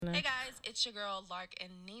It's your girl Lark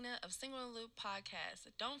and Nina of Single in the Loop Podcast.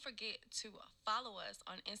 Don't forget to follow us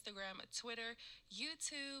on Instagram, Twitter,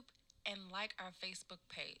 YouTube, and like our Facebook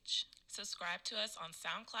page. Subscribe to us on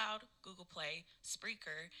SoundCloud, Google Play,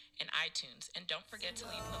 Spreaker, and iTunes. And don't forget to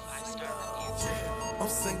leave a 5-star review. I'm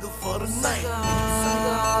single for the night.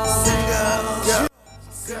 Single.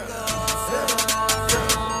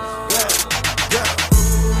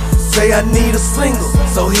 Say I need a single,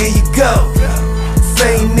 so here you go.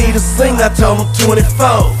 Say you need a sing, I told him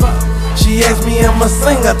 24. She asked me am I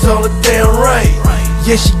sing, I told her damn right.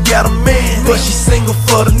 Yeah, she got a man, but she single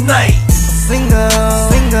for the night. Single,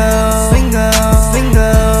 single, single,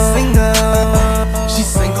 single, single. She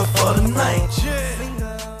single for the night.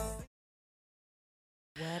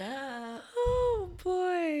 What up? Oh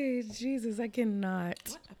boy, Jesus, I cannot.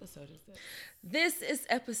 What episode is this? This is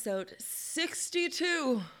episode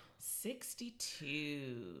 62.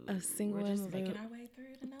 62. A single We're just in the making Loop. our way through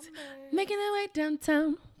the numbers. Making our way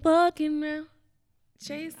downtown, walking around,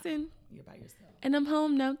 chasing, You're by yourself. and I'm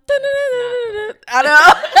home now. not I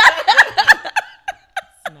know.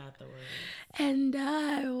 It's not the word. And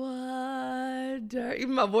I wonder.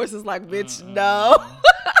 Even my voice is like, bitch, no.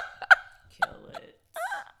 Kill it.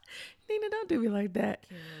 Nina, don't do me like that.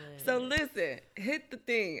 Kill it. So listen, hit the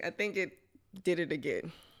thing. I think it did it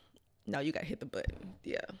again. No, you gotta hit the button.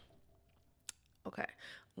 Yeah. Okay.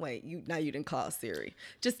 Wait, you didn't call Siri.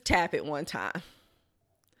 Just tap it one time.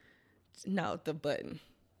 No, the button.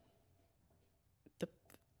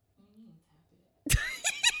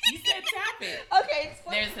 You said tap it. Okay,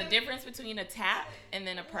 There's a difference between a tap and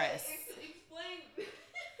then a press. Explain.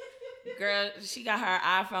 Girl, she got her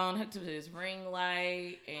iPhone hooked to this ring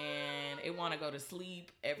light and it want to go to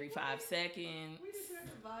sleep every 5 seconds. We can turn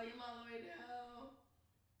the volume all the way down.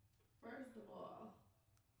 First of all.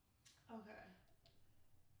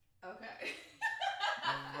 Okay.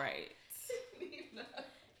 Right.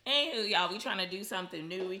 Anywho, y'all, we trying to do something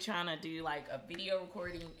new. We trying to do like a video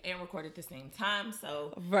recording and record at the same time.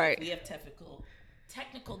 So Right. we have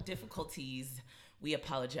technical difficulties. We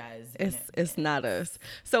apologize. It's not us.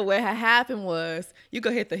 So what had happened was, you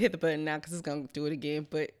go hit the button now because it's gonna do it again.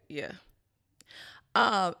 But yeah,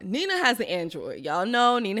 Nina has an Android. Y'all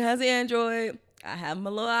know Nina has an Android. I have my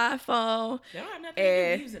little iPhone. They don't have nothing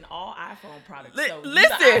to do using all iPhone products. So you the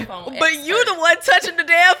Listen, iPhone but you expert. the one touching the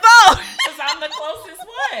damn phone. Because I'm the closest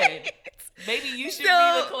one. Maybe you should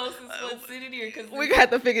So, be the closest one sitting here. Because We gonna have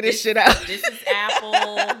to figure this shit out. This is Apple.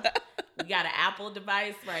 We got an Apple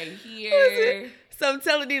device right here. So I'm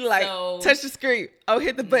telling you, like, So- touch the screen. Oh,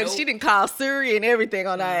 hit the button. Nope. She didn't call Siri and everything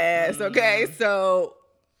on our ass. Okay, so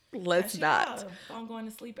let's not. I'm going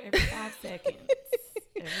to sleep every 5 seconds.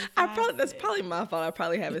 That's probably my fault. I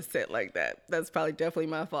probably have it set like that. That's probably definitely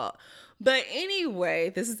my fault. But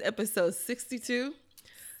anyway, this is episode 62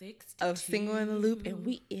 of Single in the Loop, and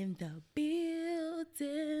we in the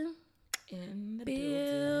building. in the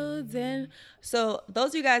building. So those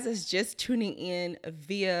of you guys that's just tuning in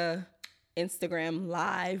via Instagram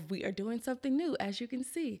Live, we are doing something new. As you can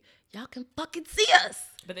see, y'all can fucking see us.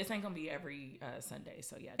 But this ain't gonna be every Sunday,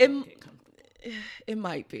 so yeah, It- don't get comfortable. It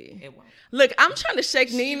might be. It won't. Look, I'm trying to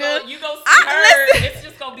shake Nina. You go see her. Listen. It's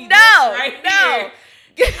just gonna be No, this right no.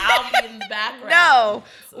 here. I'll be in the background. No,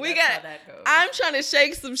 So we that's got. how that goes. I'm trying to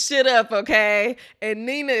shake some shit up, okay? And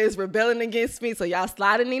Nina is rebelling against me, so y'all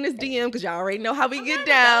slide in Nina's DM because y'all already know how we I'm get not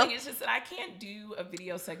down. rebelling. It's just that I can't do a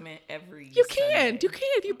video segment every. You can, Sunday. you can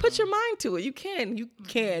if you put your mind to it. You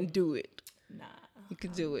can do it. Nah. You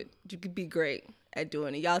could do it. You could be great at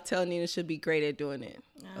doing it. Y'all tell Nina she'll be great at doing it.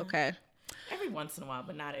 Okay. Every once in a while,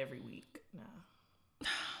 but not every week. No.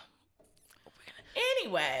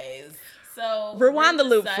 Anyways, so Rewind we're the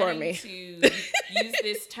loop for deciding me. To use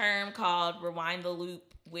this term called rewind the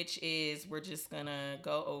loop, which is we're just gonna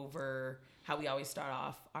go over how we always start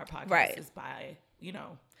off our podcast Right. is by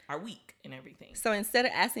our week and everything. So instead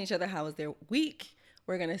of asking each other how was their week,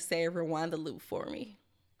 we're gonna say rewind the loop for me.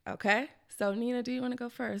 Okay. So Nina, do you want to go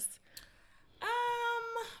first?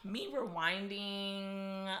 Me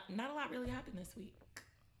rewinding. Not a lot really happened this week.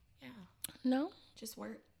 Yeah, No. just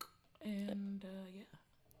work and yeah.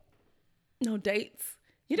 No dates.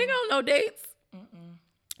 You didn't go on no dates?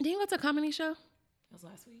 Did you go to a comedy show? That was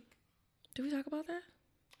last week. Did we talk about that?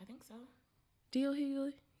 I think so. Deal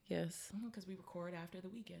Healy? Yes. Because we record after the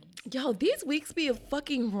weekend. Yo, these weeks be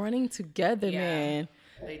fucking running together, Yeah. man.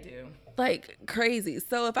 They do. Like crazy.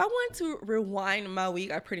 So if I want to rewind my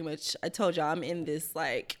week, I told y'all I'm in this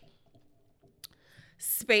like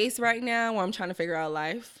space right now where I'm trying to figure out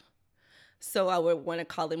life. So I would want to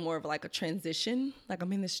call it more of like a transition. Like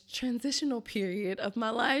I'm in this transitional period of my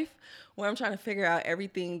life where I'm trying to figure out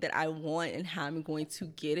everything that I want and how I'm going to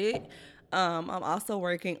get it. I'm also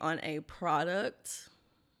working on a product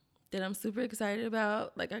that I'm super excited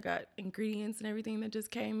about. Like, I got ingredients and everything that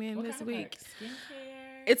just came in this week.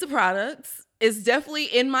 Skincare. It's a product. It's definitely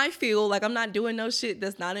in my field. Like, I'm not doing no shit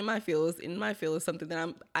that's not in my field. It's in my field. It's something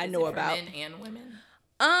that I know about. Men and women?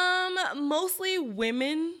 Mostly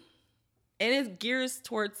women. And it gears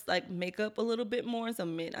towards like makeup a little bit more. So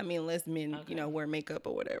men, I mean, less men, wear makeup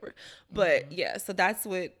or whatever. But yeah, so that's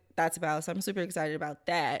what that's about. So I'm super excited about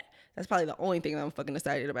that. That's probably the only thing that I'm fucking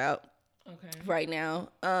excited about right now.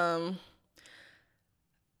 I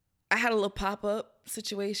had a little pop-up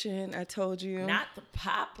situation. I told you. Not the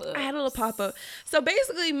pop-up. I had a little pop-up. So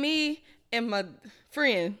basically me and my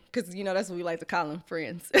friend, because that's what we like to call them,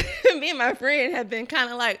 friends. Me and my friend have been kind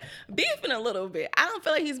of like beefing a little bit. I don't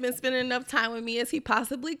feel like he's been spending enough time with me as he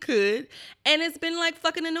possibly could. And it's been like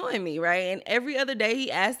fucking annoying me, right? And every other day he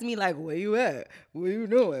asks me like, where you at? What you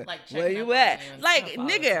doing? Like, where you at? Like,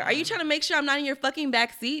 nigga, are you trying to make sure I'm not in your fucking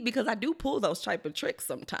back seat? Because I do pull those type of tricks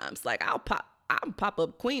sometimes. Like, I'm pop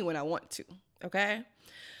up queen when I want to, okay?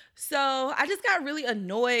 So I just got really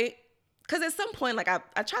annoyed. Because at some point, like,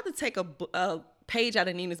 I tried to take a page out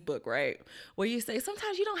of Nina's book, right? Where you say,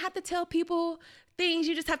 sometimes you don't have to tell people things.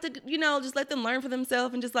 You just have to, just let them learn for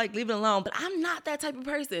themselves and just, like, leave it alone. But I'm not that type of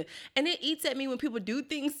person. And it eats at me when people do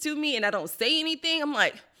things to me and I don't say anything. I'm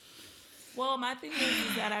like... Well, my thing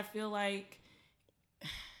is that I feel like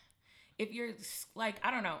if you're, like,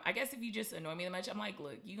 I don't know. I guess if you just annoy me that much, I'm like,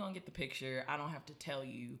 look, you gonna get the picture. I don't have to tell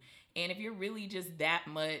you. And if you're really just that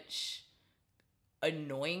much...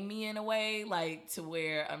 annoying me in a way, like, to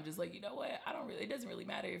where I'm just like, you know what, it doesn't really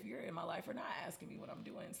matter if you're in my life or not asking me what I'm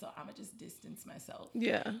doing, so I'm gonna just distance myself.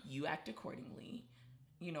 Yeah. You act accordingly,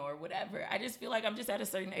 or whatever. I just feel like I'm just at a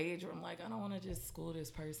certain age where I'm like, I don't want to just school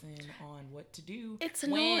this person on what to do. It's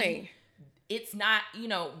annoying. It's not,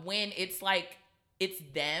 when it's like, it's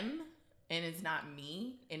them and it's not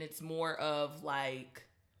me, and it's more of like,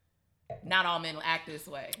 not all men will act this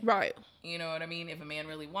way. Right. You know what I mean? If a man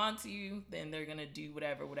really wants you, then they're going to do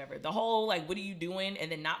whatever. The whole, like, what are you doing?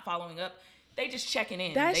 And then not following up. They just checking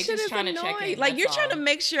in. That they shit just is trying annoying. to check in. Like, you're trying to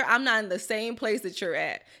make sure I'm not in the same place that you're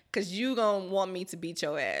at. Because you going to want me to beat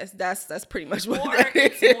your ass. That's pretty much what that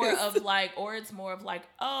is. It's more of like,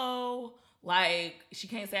 oh, like, she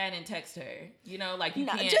can't say I didn't text her. Like, you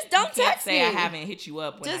can't. Just don't text say me. I haven't hit you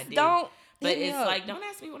up when I did. Just don't. But it's like, don't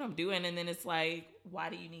ask me what I'm doing. And then it's like, why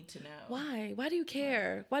do you need to know? Why? Why do you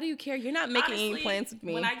care? Why do you care? You're not making any plans with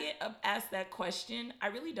me. When I get asked that question, I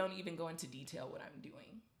really don't even go into detail what I'm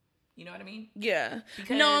doing. You know what I mean? Yeah.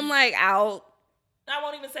 Because I'm like out. I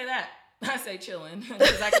won't even say that. I say chilling.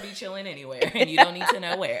 Because I could be chilling anywhere. And you don't need to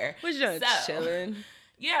know where. What you doing? Chilling?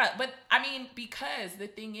 Yeah. But I mean, because the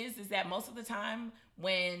thing is that most of the time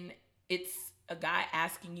when it's a guy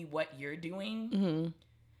asking you what you're doing,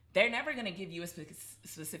 they're never going to give you a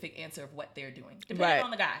specific answer of what they're doing. Depending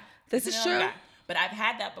on the guy. This is true. But I've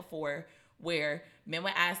had that before where men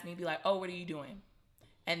would ask me, be like, oh, what are you doing?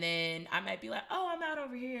 And then I might be like, oh, I'm out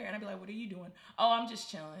over here. And I'd be like, what are you doing? Oh, I'm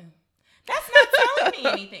just chilling. That's not telling me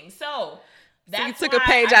anything. So that's you took a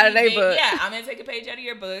page out of their book. Yeah, I'm going to take a page out of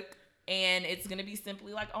your book. And it's going to be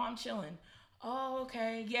simply like, oh, I'm chilling. Oh,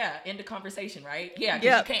 okay. Yeah. End of conversation, right? Yeah.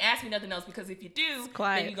 Because you can't ask me nothing else, because if you do,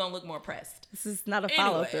 then you're going to look more pressed. This is not a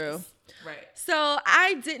follow through. Right. So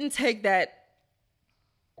I didn't take that.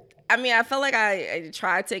 I mean, I felt like I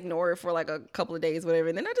tried to ignore it for like a couple of days, whatever.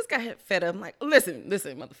 And then I just got fed up. I'm like, listen,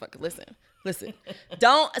 motherfucker, listen.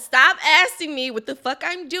 Don't stop asking me what the fuck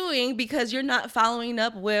I'm doing, because you're not following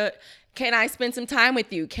up with, can I spend some time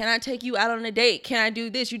with you? Can I take you out on a date? Can I do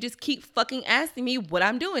this? You just keep fucking asking me what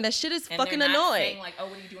I'm doing. That shit is fucking annoying. Saying like, oh,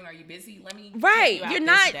 what are you doing? Are you busy? Let me right. take you out You're this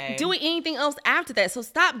not day. doing anything else after that. So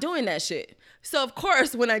stop doing that shit. So of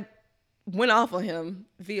course, when I went off on him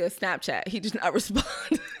via Snapchat, he did not respond.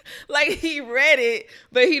 Like, he read it,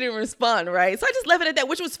 but he didn't respond, right? So I just left it at that,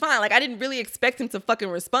 which was fine. Like, I didn't really expect him to fucking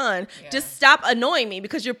respond. Yeah. Just stop annoying me,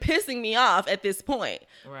 because you're pissing me off at this point,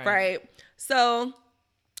 right? So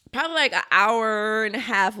probably like an hour and a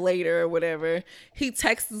half later or whatever, he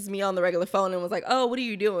texts me on the regular phone and was like, oh, what are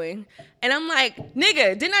you doing? And I'm like,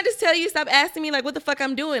 nigga, didn't I just tell you stop asking me like what the fuck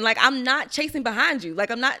I'm doing? Like, I'm not chasing behind you.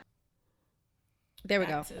 Like, I'm not. There we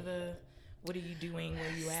go. To the, what are you doing?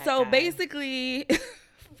 Where you at? So basically,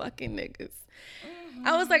 fucking niggas.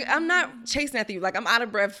 I was like, I'm not chasing after you. Like, I'm out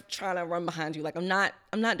of breath trying to run behind you. Like, I'm not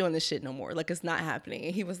doing this shit no more. Like, it's not happening.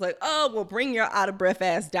 And he was like, oh, well, bring your out of breath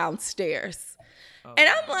ass downstairs. Oh, and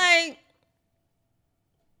I'm like,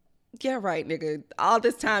 yeah, right, nigga. All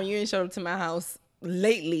this time you ain't showed up to my house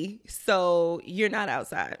lately, so you're not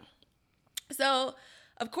outside. So,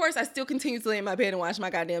 of course, I still continued to lay in my bed and watch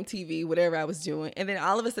my goddamn TV, whatever I was doing. And then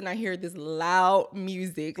all of a sudden I hear this loud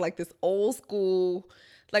music, like this old school,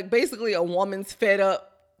 like basically a woman's fed up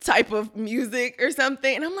type of music or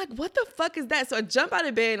something. And I'm like, what the fuck is that? So I jump out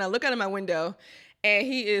of bed and I look out of my window and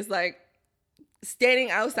he is like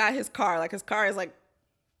standing outside his car. Like his car is like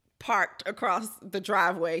parked across the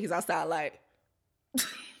driveway. He's outside like,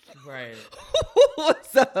 right.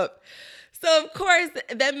 What's up? So of course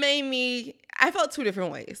that made me, I felt two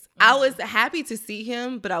different ways. I was happy to see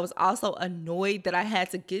him, but I was also annoyed that I had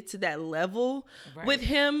to get to that level with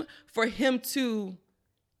him for him to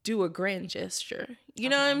do a grand gesture. You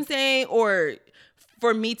know what I'm saying? Or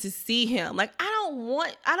for me to see him. Like, I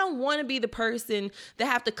don't want to be the person that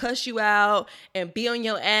have to cuss you out and be on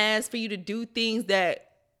your ass for you to do things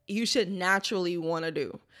that you should naturally want to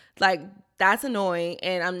do. Like, that's annoying,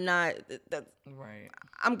 and I'm not.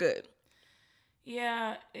 I'm good.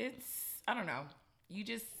 Yeah, I don't know. You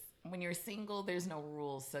just, when you're single, there's no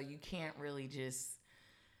rules, so you can't really just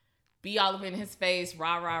be all up in his face,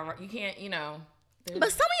 rah, rah, rah. You can't,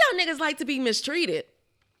 But some of y'all niggas like to be mistreated.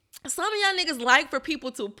 Some of y'all niggas like for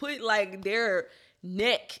people to put like their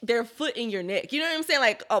foot in your neck. You know what I'm saying?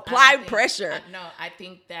 Like apply pressure. I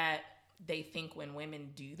think that they think when women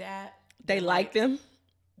do that, they like them.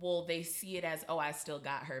 Well, they see it as, oh, I still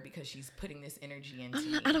got her because she's putting this energy into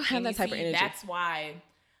me. I don't have that type of energy. That's why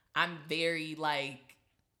I'm very like,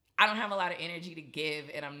 I don't have a lot of energy to give,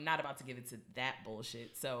 and I'm not about to give it to that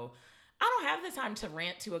bullshit. So I don't have the time to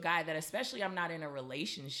rant to a guy that, especially I'm not in a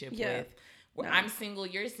relationship with, where I'm single,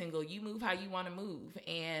 you're single, you move how you want to move.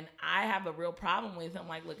 And I have a real problem with, I'm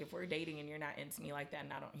like, look, if we're dating and you're not into me like that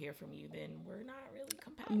and I don't hear from you, then we're not really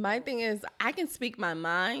compatible. My thing is, I can speak my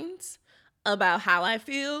mind about how I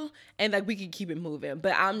feel and like we can keep it moving,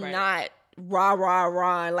 but I'm not rah, rah,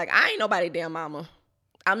 rah. Like, I ain't nobody damn mama.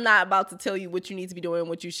 I'm not about to tell you what you need to be doing,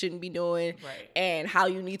 what you shouldn't be doing, and how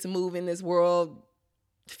you need to move in this world.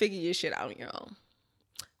 Figure your shit out on your own.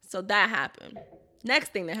 So that happened.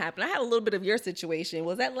 Next thing that happened, I had a little bit of your situation.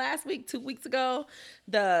 Was that last week, 2 weeks ago?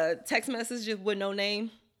 The text messages with no name?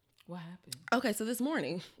 What happened? Okay, so this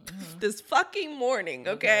morning, this fucking morning,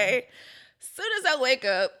 okay? Soon as I wake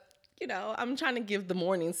up, I'm trying to give the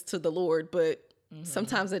mornings to the Lord, but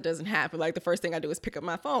sometimes it doesn't happen. Like, the first thing I do is pick up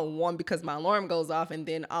my phone. One, because my alarm goes off, and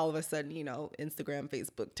then all of a sudden, Instagram,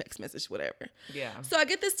 Facebook, text message, whatever. Yeah. So I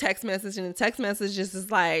get this text message, and the text message just is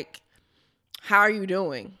like, how are you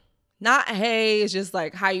doing? Not, hey, it's just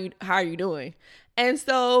like, how are you doing? And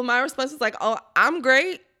so my response was like, oh, I'm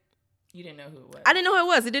great. You didn't know who it was. I didn't know who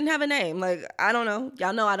it was. It didn't have a name. Like, I don't know.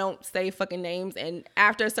 Y'all know I don't say fucking names. And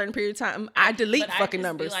after a certain period of time, I delete fucking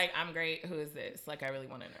numbers. Be like, I'm great. Who is this? Like, I really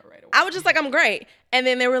want to know right away. I was just like, I'm great. And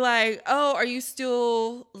then they were like, oh, are you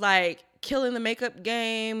still like killing the makeup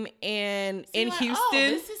game in Houston? Oh,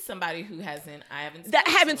 this is somebody who I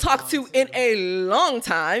haven't talked to in a long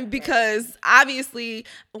time, because obviously,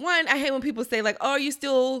 one, I hate when people say like, oh, are you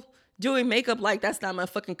still doing makeup? Like, that's not my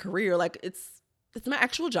fucking career. Like, it's my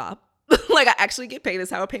actual job. Like, I actually get paid.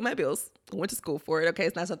 That's how I pay my bills. I went to school for it. Okay.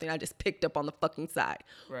 It's not something I just picked up on the fucking side.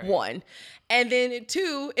 Right. One. And then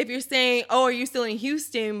two, if you're saying, oh, are you still in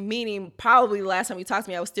Houston? Meaning probably the last time you talked to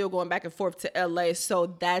me, I was still going back and forth to LA.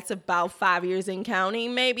 So that's about 5 years in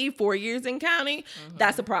counting, maybe 4 years in counting.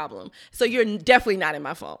 That's a problem. So you're definitely not in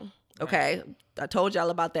my phone. Okay. Right. I told y'all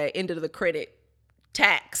about that end of the credit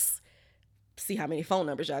tax. See how many phone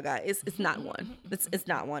numbers y'all got. It's not one. It's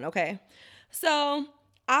not one. Okay. So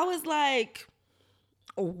I was like,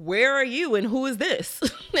 where are you and who is this?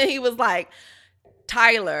 And he was like,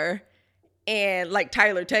 Tyler, and like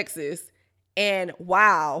Tyler, Texas. And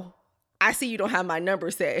wow, I see you don't have my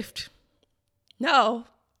number saved. No.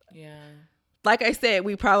 Yeah. Like I said,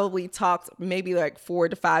 we probably talked maybe like 4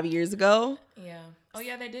 to 5 years ago. Yeah. Oh,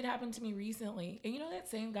 yeah, that did happen to me recently. And that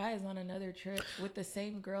same guy is on another trip with the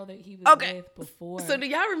same girl that he was with before. So do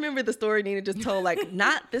y'all remember the story Nina just told? Like,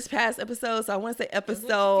 not this past episode. So I want to say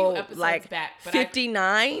episode like back, 59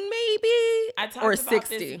 maybe? I talked or about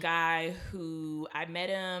 60. This guy who I met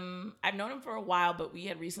him. I've known him for a while, but we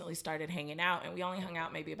had recently started hanging out. And we only hung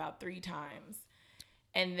out maybe about 3 times.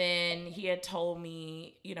 And then he had told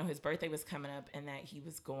me, his birthday was coming up and that he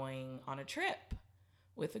was going on a trip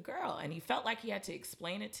with a girl, and he felt like he had to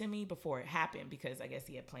explain it to me before it happened, because I guess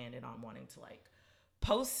he had planned it on wanting to like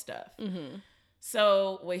post stuff.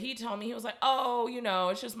 So what he told me, he was like, oh,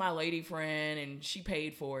 it's just my lady friend and she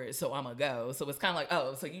paid for it, so I'm gonna go. So it's kind of like,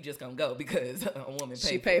 oh, so you just gonna go because a woman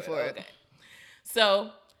paid for it. Okay.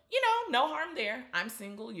 So no harm there. I'm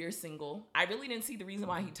single, you're single. I really didn't see the reason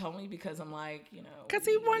why he told me, because I'm like, because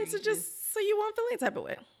he wanted to just so you won't feel any type of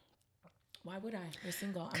way. Why would I? We're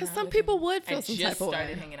single. Because some people would feel some type of way. I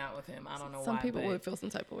just started hanging out with him. I don't know why. Some people would feel some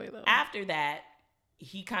type of way, though. After that,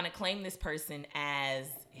 he kind of claimed this person as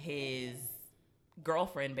his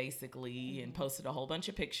girlfriend, basically, and posted a whole bunch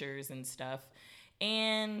of pictures and stuff.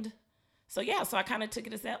 And so, yeah, so I kind of took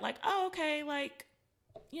it as that, like, oh, okay, like,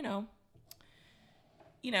 you know,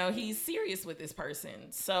 he's serious with this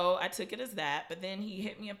person. So I took it as that. But then he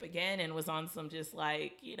hit me up again and was on some just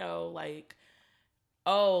like, like,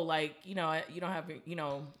 oh, like, you don't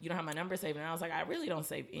have my number saved. And I was like, I really don't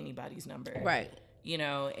save anybody's number. Right.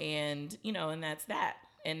 And that's that.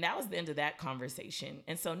 And that was the end of that conversation.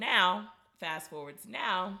 And so now, fast forwards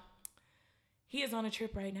now, he is on a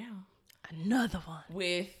trip right now. Another one.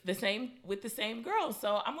 With the same girl.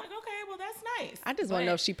 So I'm like, okay, well, that's nice. I just want to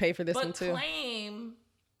know if she paid for this one too.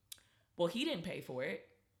 Well, he didn't pay for it.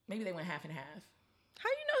 Maybe they went half and half. How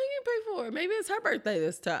you know he didn't pay for it? Maybe it's her birthday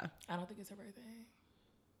this time. I don't think it's her birthday.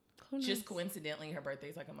 Just coincidentally, her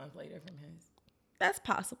birthday's like a month later from his. That's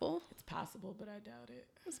possible. It's possible, but I doubt it.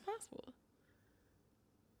 It's possible.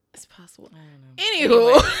 It's possible. I don't know. Anywho.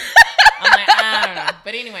 Anyway, I'm like, I don't know.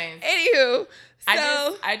 But anyways. Anywho.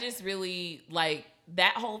 So. I just really like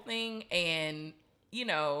that whole thing. And,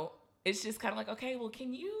 it's just kind of like, okay, well,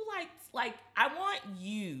 can you like, I want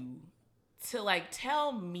you to like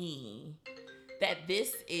tell me that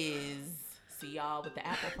this is, see y'all with the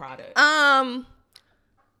Apple product.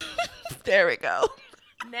 There we go.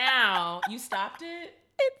 Now, you stopped it?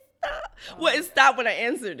 It stopped. Well, it stopped when I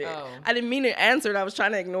answered it. Oh. I didn't mean to answer it. I was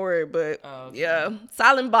trying to ignore it, but okay. Yeah.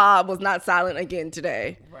 Silent Bob was not silent again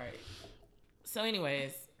today. Right. So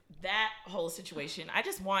anyways, that whole situation, I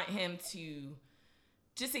just want him to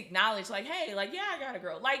just acknowledge, like, hey, like, yeah, I got a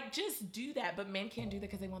girl. Like, just do that. But men can't do that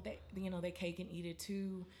because they want that, their cake and eat it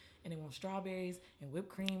too. And they want strawberries and whipped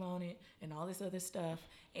cream on it and all this other stuff.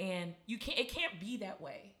 And it can't be that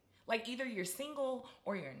way. Like, either you're single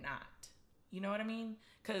or you're not. You know what I mean?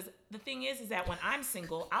 Because the thing is that when I'm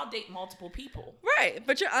single, I'll date multiple people. Right.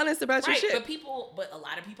 But you're honest about your shit. But a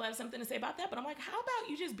lot of people have something to say about that. But I'm like, how about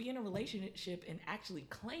you just be in a relationship and actually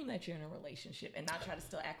claim that you're in a relationship and not try to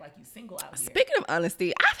still act like you're single out here? Speaking of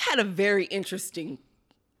honesty, I've had a very interesting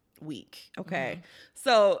week. Okay. Mm-hmm.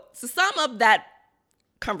 So to sum up that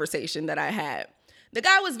conversation that I had, the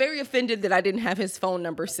guy was very offended that I didn't have his phone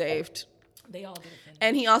number saved. They all get offended.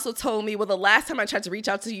 And he also told me, well, the last time I tried to reach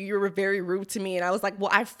out to you, you were very rude to me. And I was like, well,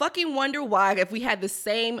 I fucking wonder why, if we had the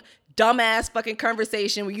same dumbass fucking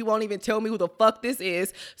conversation where you won't even tell me who the fuck this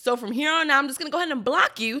is. So from here on out, I'm just going to go ahead and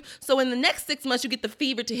block you. So in the next 6 months, you get the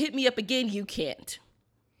fever to hit me up again. You can't.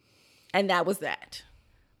 And that was that.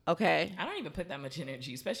 Okay. I don't even put that much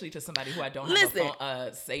energy, especially to somebody who I don't have a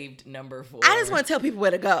phone, saved number for. I just want to tell people where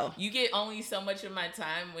to go. You get only so much of my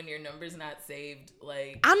time when your number's not saved.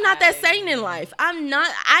 Like, I'm not that sane in life.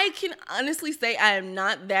 I can honestly say I am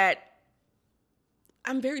not that.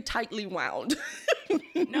 I'm very tightly wound.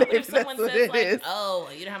 No, but if someone says like, oh,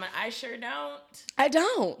 you don't have my, I sure don't. I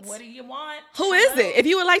don't. What do you want? Who is it? If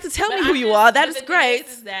you would like to tell me who you are, that is great.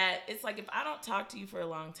 Is that it's like if I don't talk to you for a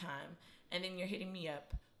long time and then you're hitting me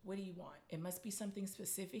up, what do you want? It must be something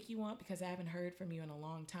specific you want because I haven't heard from you in a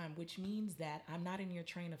long time, which means that I'm not in your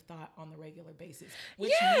train of thought on the regular basis,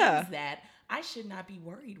 which means that I should not be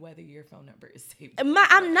worried whether your phone number is saved.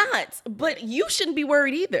 I'm not, but you shouldn't be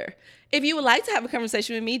worried either. If you would like to have a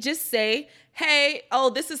conversation with me, just say, hey, oh,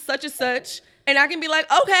 this is such and such, and I can be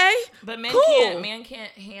like, okay, but men cool.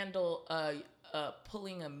 can't handle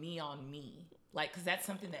pulling a me on me. Like, because that's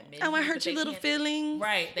something that men do. I hurt your little feelings.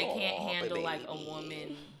 Right. They can't handle, like, a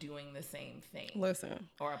woman doing the same thing. Listen.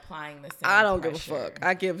 Or applying the same I don't pressure. give a fuck.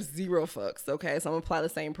 I give zero fucks, okay? So I'm going to apply the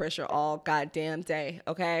same pressure all goddamn day,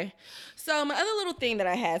 okay? So my other little thing that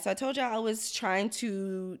I had, so I told y'all I was trying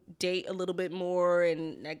to date a little bit more,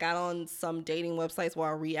 and I got on some dating websites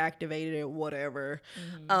while I reactivated it, whatever.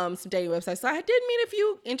 Mm-hmm. Some dating websites. So I did meet a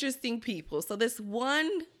few interesting people. So this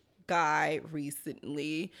one guy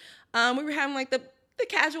recently, we were having like the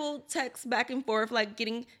casual text back and forth, like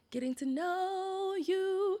getting to know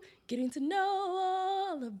you, getting to know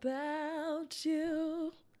all about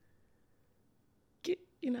you.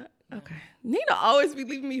 Okay. Nina always be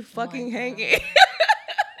leaving me fucking hanging.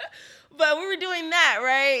 But we were doing that,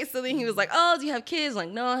 right? So then he was like, oh, do you have kids? Like,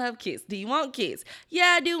 no, I have kids. Do you want kids?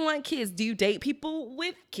 Yeah, I do want kids. Do you date people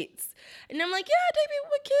with kids? And I'm like, yeah, I date people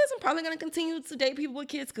with kids. I'm probably going to continue to date people with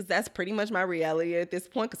kids because that's pretty much my reality at this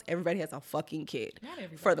point because everybody has a fucking kid. Not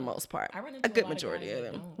everybody. For the most part. I run into a good majority of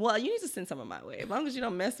them. Well, you need to send some my way. As long as you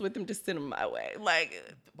don't mess with them, just send them my way.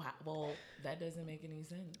 Like, well, that doesn't make any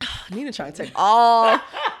sense. Nina trying to take all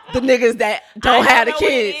the niggas that don't have the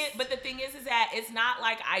kids. But the thing is that it's not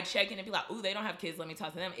like I check in and be like, ooh, they don't have kids, let me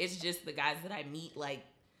talk to them. It's just the guys that I meet, like,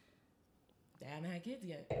 they haven't had kids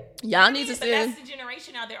yet. Y'all need to But that's the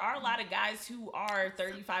generation now. There are a lot of guys who are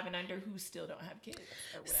 35 and under who still don't have kids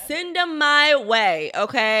or whatever. send them my way,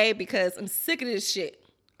 okay? Because I'm sick of this shit,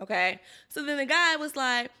 okay? So then the guy was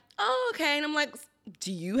like, oh, okay. And I'm like,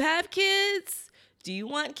 do you have kids? Do you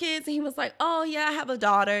want kids? And he was like, oh, yeah, I have a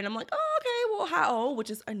daughter. And I'm like, oh, okay, well, how old?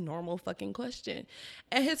 Which is a normal fucking question.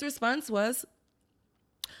 And his response was,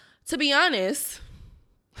 to be honest,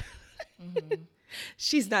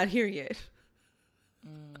 she's not here yet.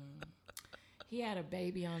 He had a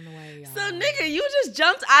baby on the way, y'all. So, nigga, you just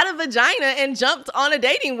jumped out of vagina and jumped on a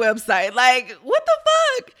dating website. Like, what the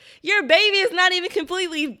fuck? Your baby is not even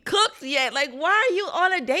completely cooked yet. Like, why are you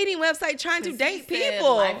on a dating website trying to date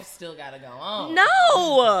people? Life still gotta go on.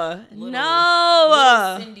 No.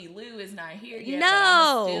 Little Cindy Lou is not here yet.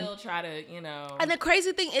 No. But I'ma still try to, And the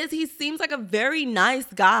crazy thing is, he seems like a very nice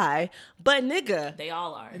guy, but nigga, they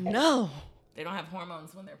all are. no. They don't have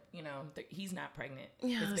hormones when they're, he's not pregnant.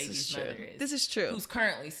 Yeah, His this baby's is true. mother is. This is true. Who's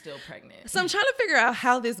currently still pregnant. So I'm trying to figure out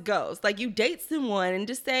how this goes. Like, you date someone and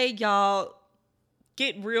just say y'all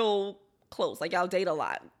get real close. Like, y'all date a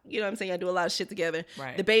lot. You know what I'm saying? Y'all do a lot of shit together.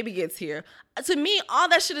 Right. The baby gets here. To me, all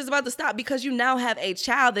that shit is about to stop because you now have a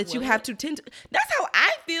child that you have to tend to. That's how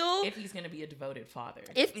I feel. If he's going to be a devoted father.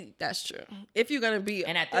 That's true. If you're going to be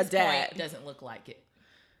and at a this dad. point, it doesn't look like it.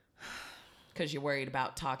 Because you're worried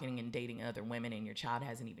about talking and dating other women and your child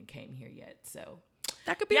hasn't even came here yet. So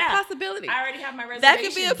that could be a possibility. I already have my reservations. That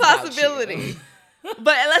could be a possibility. But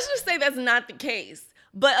let's just say that's not the case.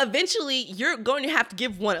 But eventually, you're going to have to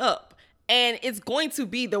give one up. And it's going to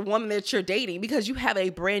be the woman that you're dating because you have a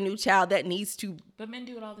brand new child that needs to. But men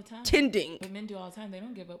do it all the time. Tending. But men do all the time. They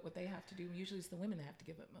don't give up what they have to do. Usually it's the women that have to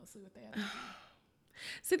give up mostly what they have to do.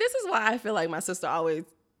 See, this is why I feel like my sister always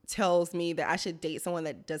tells me that I should date someone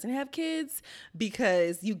that doesn't have kids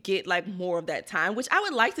because you get like more of that time, which I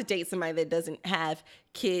would like to date somebody that doesn't have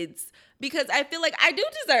kids because I feel like I do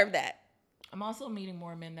deserve that. I'm also meeting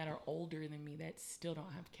more men that are older than me that still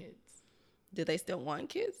don't have kids. Do they still want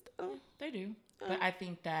kids though? They do. But I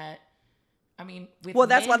think that, with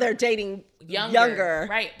that's why they're dating younger.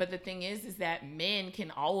 Right. But the thing is that men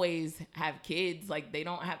can always have kids. Like, they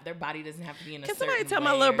don't have, their body doesn't have to be in a certain way. Can somebody tell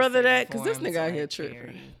my little brother that? Because this nigga out here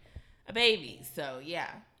tripping. A baby. So, yeah.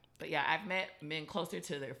 But, yeah, I've met men closer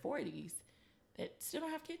to their 40s that still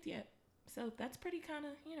don't have kids yet. So, that's pretty kind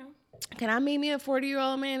of, Can I meet me a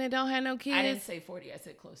 40-year-old man that don't have no kids? I didn't say 40. I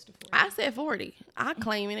said close to 40. I said 40. I'm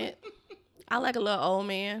claiming it. I like a little old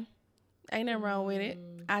man. Ain't nothing wrong with it.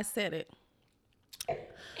 I said it.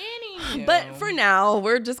 Anywho. But for now,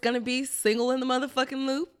 we're just going to be single in the motherfucking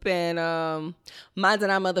loop and minding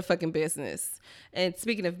our motherfucking business. And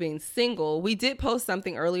speaking of being single, we did post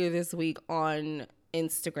something earlier this week on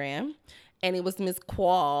Instagram, and it was Miss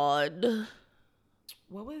Quad.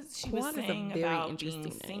 What was she Quad was saying about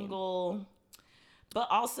being single, but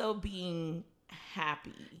also being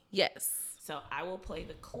happy? Yes. So I will play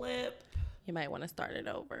the clip. You might want to start it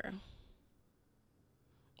over.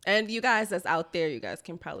 And you guys that's out there, you guys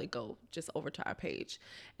can probably go just over to our page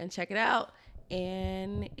and check it out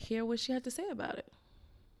and hear what she had to say about it.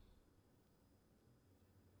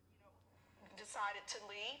 Decided to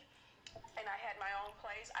leave, and I had my own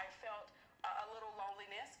place. I felt a little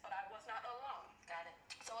loneliness, but I was not alone. Got it.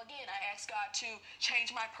 So again, I asked God to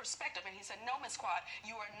change my perspective, and He said, "No, Miss Quad,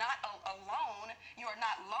 you are not alone. You are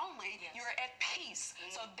not lonely. Yes. You are at peace."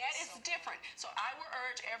 So that is different. So I would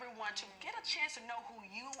urge everyone to get a chance to know who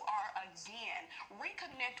you are again.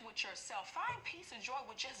 Reconnect with yourself. Find peace and joy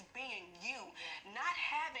with just being you, not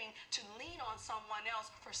having to lean on someone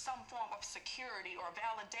else for some form of security or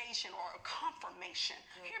validation or confirmation.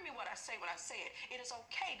 Hear me what I say when I say it. It is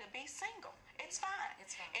okay to be single. It's fine.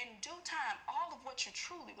 It's fine. In due time, all of what you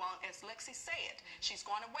truly want, as Lexi said, she's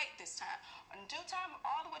going to wait this time. In due time,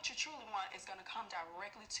 all of what you truly want is going to come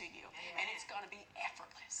directly to you. And it's going to be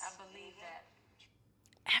effortless. I believe that.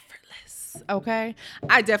 Effortless. Okay.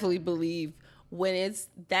 I definitely believe when it's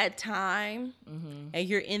that time and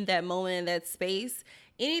you're in that moment, in that space,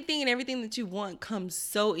 anything and everything that you want comes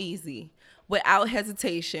so easy. Without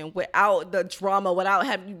hesitation, without the drama, without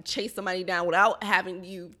having you chase somebody down, without having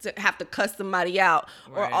you to have to cuss somebody out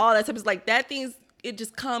or all that type of like that things, it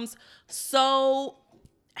just comes so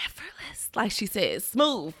effortless, like she says,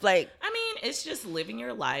 smooth. Like, I mean, it's just living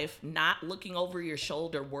your life, not looking over your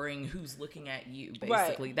shoulder, worrying who's looking at you.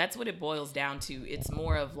 Basically, that's what it boils down to. It's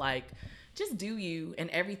more of like just do you, and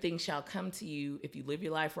everything shall come to you if you live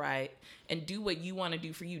your life right and do what you want to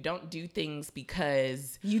do for you. Don't do things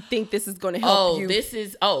because you think this is going to help you.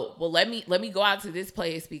 Let me go out to this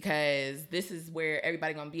place because this is where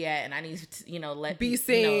everybody gonna be at, and I need to, be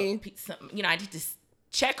seen. I need to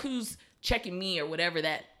check who's checking me or whatever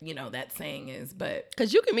that that saying is. But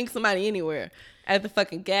because you can meet somebody anywhere, at the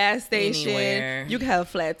fucking gas station, anywhere. You can have a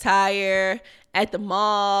flat tire at the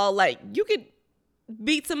mall. Like, you could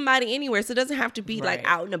beat somebody anywhere, so it doesn't have to be like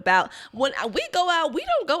out and about. When we go out, we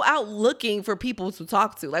don't go out looking for people to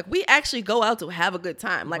talk to. Like, we actually go out to have a good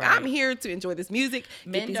time. Like, I'm here to enjoy this music,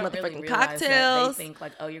 Men get these don't motherfucking really cocktails. They think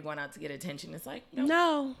like, oh, you're going out to get attention. It's like,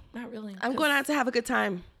 no, not really. I'm going out to have a good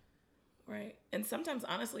time. Right. And sometimes,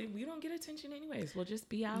 honestly, we don't get attention anyways. We'll just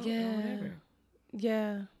be out or whatever.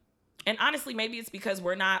 Yeah. And honestly, maybe it's because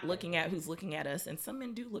we're not looking at who's looking at us. And some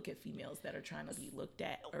men do look at females that are trying to be looked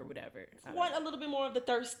at or whatever. Want a little bit more of the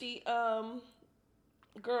thirsty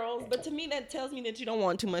girls. But to me, that tells me that you don't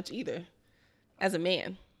want too much either as a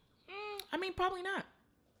man. I mean, probably not.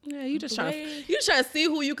 Yeah, you just trying to see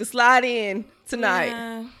who you can slide in tonight.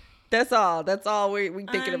 Yeah. That's all. That's all we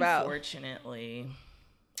thinking about. Unfortunately.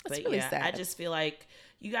 That's but really yeah, sad. I just feel like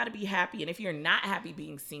you got to be happy. And if you're not happy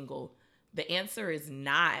being single, the answer is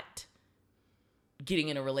not getting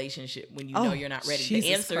in a relationship when you know you're not ready. Jesus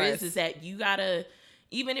the answer Christ. is that you gotta,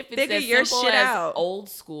 even if it's figure as your simple shit as out. old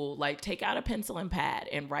school, like take out a pencil and pad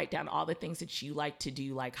and write down all the things that you like to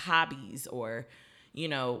do, like hobbies or,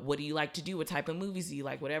 what do you like to do? What type of movies do you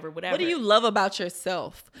like? Whatever. What do you love about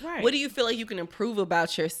yourself? Right. What do you feel like you can improve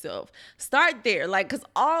about yourself? Start there. Like, because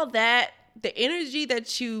all that, the energy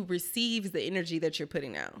that you receive is the energy that you're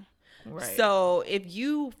putting out. Right. So if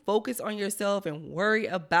you focus on yourself and worry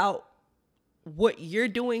about what you're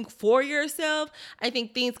doing for yourself, I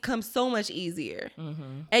think things come so much easier.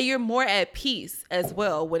 Mm-hmm. And you're more at peace as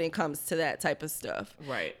well when it comes to that type of stuff.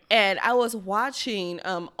 Right. And I was watching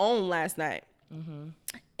OWN last night. Mm-hmm.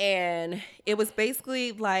 And it was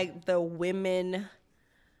basically like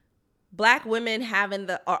Black women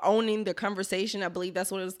owning the conversation. I believe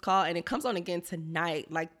that's what it was called. And it comes on again tonight,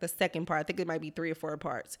 like the second part. I think it might be 3 or 4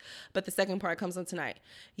 parts, but the second part comes on tonight.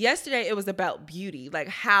 Yesterday, it was about beauty, like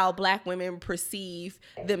how Black women perceive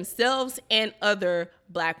themselves and other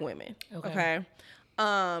Black women. Okay.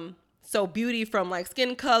 So beauty from like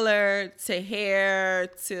skin color to hair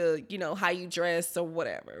to, how you dress or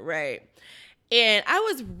whatever. Right. And I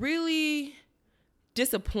was really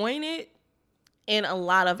disappointed in a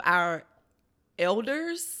lot of our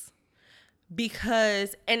elders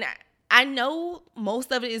because, and I know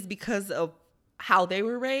most of it is because of how they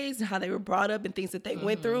were raised and how they were brought up and things that they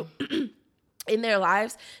went through in their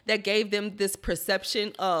lives that gave them this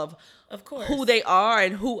perception of course, who they are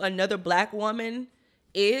and who another Black woman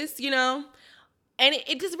is, and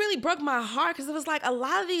it just really broke my heart because it was like a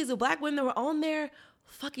lot of these Black women that were on there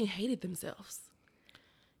fucking hated themselves.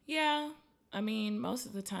 Yeah. I mean, most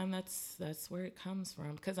of the time that's where it comes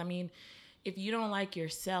from. Because, I mean, if you don't like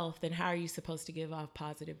yourself, then how are you supposed to give off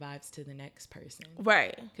positive vibes to the next person?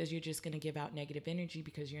 Right. Because you're just going to give out negative energy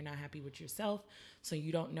because you're not happy with yourself. So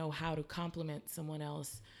you don't know how to compliment someone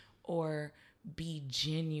else or be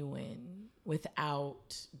genuine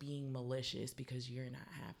without being malicious because you're not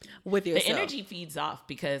happy. With yourself. The energy feeds off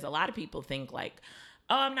because a lot of people think like,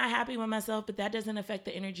 oh, I'm not happy with myself, but that doesn't affect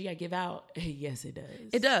the energy I give out. Yes, it does.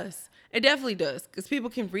 It does. It definitely does. Because people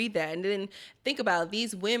can read that. And then think about it,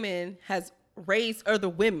 these women has raised other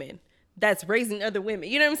women that's raising other women.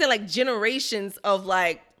 You know what I'm saying? Like generations of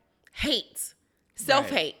like hate,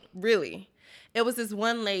 self-hate, really. It was this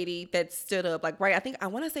one lady that stood up, like, right, I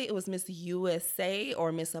want to say it was Miss USA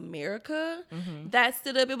or Miss America that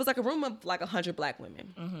stood up. It was like a room of like 100 Black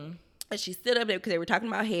women. Mm-hmm. And she stood up there because they were talking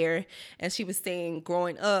about hair. And she was saying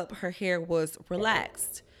growing up, her hair was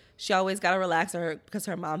relaxed. She always got a relaxer because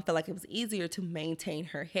her mom felt like it was easier to maintain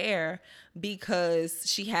her hair because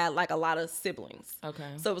she had like a lot of siblings. Okay.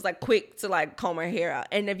 So it was like quick to like comb her hair out.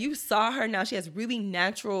 And if you saw her now, she has really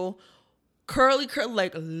natural curly,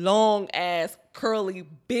 like long ass, curly,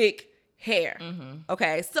 big hair. Mm-hmm.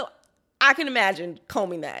 Okay. So I can imagine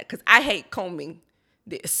combing that because I hate combing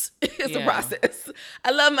this. It's a process. I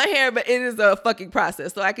love my hair, but it is a fucking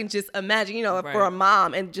process. So I can just imagine, for a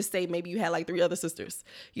mom and just say maybe you had like 3 other sisters.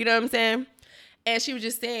 You know what I'm saying? And she was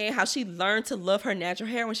just saying how she learned to love her natural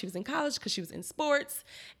hair when she was in college because she was in sports.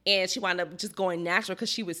 And she wound up just going natural because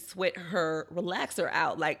she would sweat her relaxer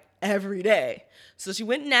out like every day. So she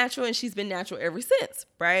went natural and she's been natural ever since,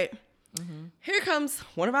 right? Mm-hmm. Here comes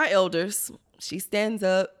one of our elders. She stands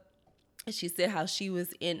up and she said how she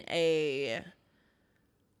was in a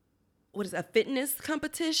what is a fitness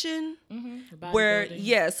competition Mm-hmm.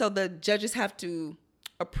 where so the judges have to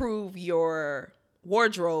approve your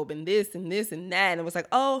wardrobe and this and this and that, and it was like,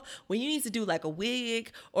 oh, well, you need to do like a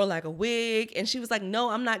wig or like a wig, and she was like,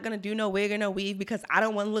 no, I'm not gonna do no wig or no weave because I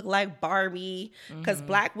don't want to look like Barbie, because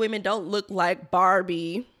black women don't look like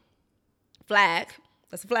Barbie.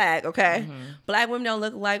 That's a flag, okay? Black women don't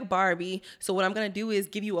look like Barbie, so what I'm gonna do is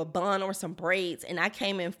give you a bun or some braids, and I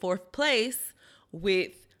came in 4th place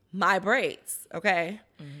with my braids, okay?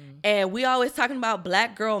 And we always talking about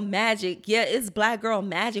black girl magic. Yeah, it's black girl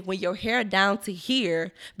magic when your hair down to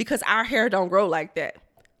here, because our hair don't grow like that.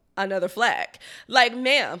 Another flag. Like,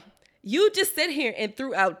 ma'am, you just sit here and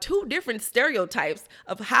threw out 2 different stereotypes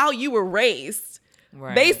of how you were raised.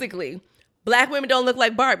 Right. Basically, black women don't look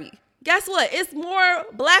like Barbie. Guess what? It's more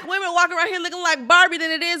black women walking around here looking like Barbie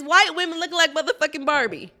than it is white women looking like motherfucking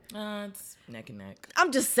Barbie. It's neck and neck.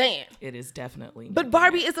 I'm just saying. It is definitely. But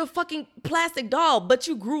Barbie is a fucking plastic doll, but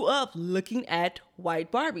you grew up looking at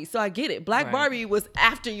white Barbie. So I get it. Black Right. Barbie was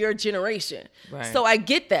after your generation. Right. So I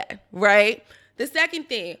get that, right? The second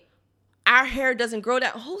thing, our hair doesn't grow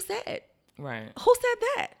down. Who said? Right. Who said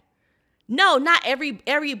that? No, not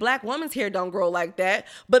every black woman's hair don't grow like that,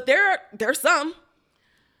 but there's some.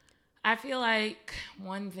 I feel like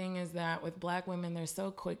one thing is that with black women, they're so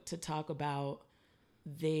quick to talk about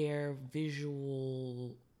their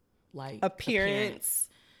visual Appearance.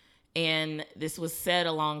 And this was said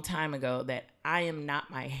a long time ago that I am not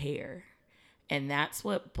my hair. And that's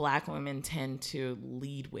what black women tend to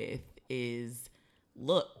lead with is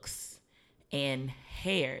looks and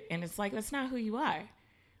hair. And it's like, that's not who you are.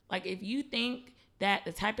 Like, if you think that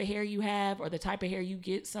the type of hair you have or the type of hair you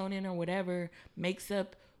get sewn in or whatever makes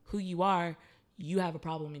up who you are, you have a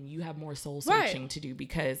problem and you have more soul searching to do,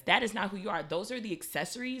 because that is not who you are. Those are the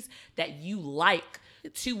accessories that you like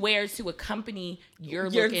to wear to accompany your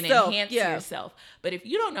look and enhance yourself. But if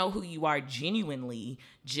you don't know who you are genuinely,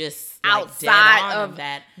 just like outside dead on of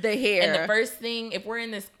that, the hair. and the first thing, if we're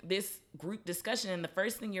in this group discussion and the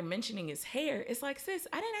first thing you're mentioning is hair, it's like, sis,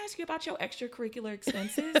 I didn't ask you about your extracurricular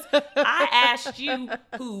expenses. I asked you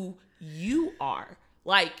who you are.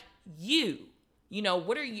 Like, you know,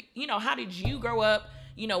 what are you know, how did you grow up?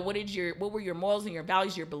 You know, what were your morals and your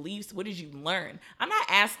values, your beliefs? What did you learn? I'm not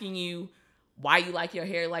asking you why you like your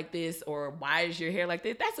hair like this or why is your hair like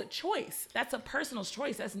this. That's a choice. That's a personal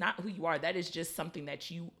choice. That's not who you are. That is just something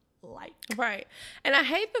that you like. Right. And I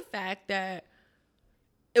hate the fact that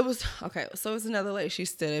it was, okay, so it was another lady. She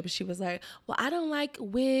stood up and she was like, well, I don't like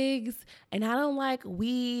wigs and I don't like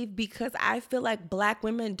weave because I feel like black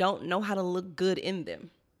women don't know how to look good in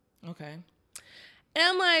them. Okay. And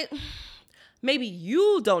I'm like, maybe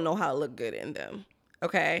you don't know how to look good in them.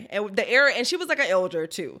 Okay. And the era, and she was like an elder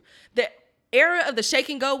too. The era of the shake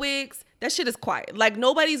and go wigs, that shit is quiet. Like,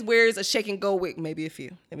 nobody's wears a shake and go wig. Maybe a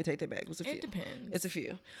few. Let me take that back. It was a few. It depends. It's a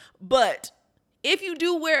few. But if you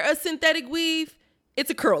do wear a synthetic weave, it's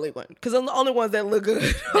a curly one, because I'm the only ones that look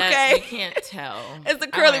good. Okay, You can't tell. It's a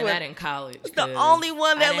curly I learned one. that in college. It's the only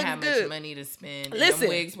one that I didn't have looks good. much money to spend. Listen. Them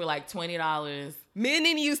wigs were like $20.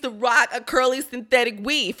 Men used to rock a curly synthetic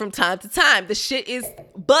weave from time to time. The shit is,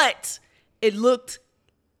 but it looked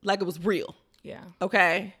like it was real. Yeah.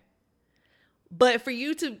 Okay. But for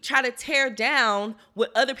you to try to tear down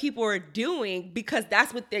what other people are doing because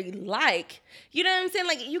that's what they like, you know what I'm saying?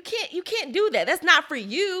 Like, you can't do that. That's not for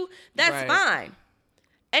you. That's Right. fine.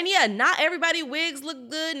 And yeah, not everybody wigs look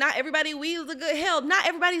good. Not everybody weaves look good. Hell, not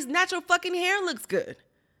everybody's natural fucking hair looks good.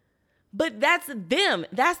 But that's them.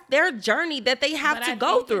 That's their journey that they have to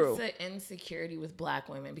go through. It's an insecurity with black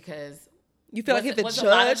women because You feel like if the was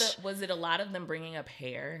judge... was it a lot of them bringing up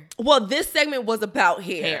hair? Well, this segment was about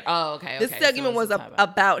hair. Oh, okay. This segment was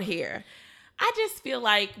about hair. I just feel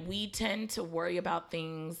like we tend to worry about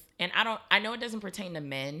things, and I know it doesn't pertain to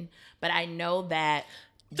men, but I know that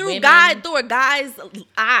Through a guy's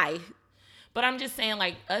eye. But I'm just saying,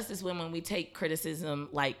 like, us as women, we take criticism,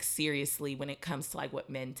 like, seriously when it comes to, like, what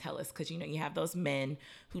men tell us. Because, you know, you have those men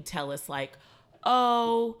who tell us, like,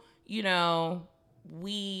 oh, you know,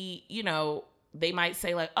 they might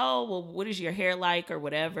say, like, oh, well, what is your hair like or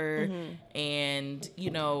whatever. Mm-hmm. And,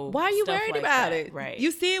 you know. Why are you worried about it? Right.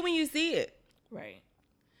 You see it when you see it. Right.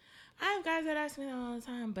 I have guys that ask me that all the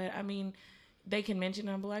time. But, I mean, they can mention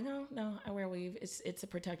it and be like, oh, no, I wear weave. It's a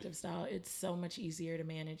protective style. It's so much easier to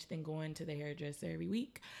manage than going to the hairdresser every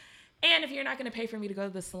week. And if you're not going to pay for me to go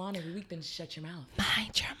to the salon every week, then shut your mouth.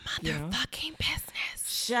 Mind your motherfucking business.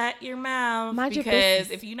 Shut your mouth. Mind your because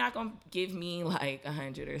business. if you're not going to give me like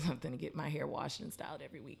 $100 or something to get my hair washed and styled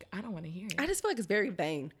every week, I don't want to hear it. I just feel like it's very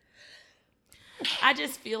vain. I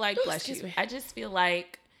just feel like, bless excuse you. me. I just feel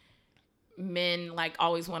like men like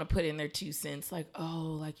always want to put in their 2 cents, like,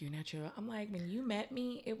 oh, like you're natural. I'm like, when you met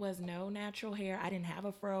me, it was no natural hair. I didn't have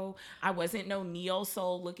a fro. I wasn't no neo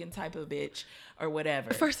soul looking type of bitch or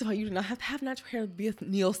whatever. First of all, you do not have to have natural hair to be a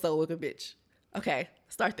neo soul looking bitch. Okay,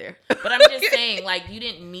 start there. But I'm just saying, like, you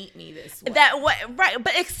didn't meet me this way. Right?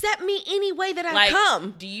 But accept me any way that I like,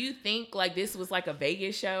 come. Do you think like this was like a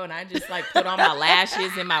Vegas show and I just like put on my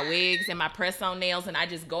lashes and my wigs and my press on nails and I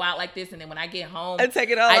just go out like this and then when I get home I take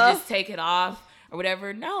it all I off? just take it off or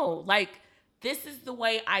whatever? No, like this is the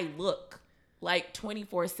way I look. Like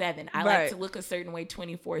 24/7. I like to look a certain way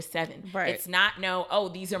 24/7. Right. It's not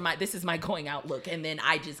this is my going out look and then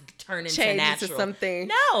I just turn into Change natural. into something.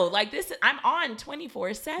 No, like this I'm on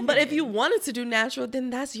 24/7. But if you wanted to do natural,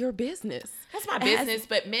 then that's your business. That's my business,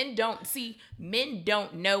 but men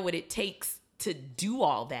don't know what it takes to do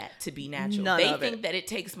all that to be natural. They think that it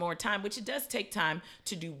takes more time, which it does take time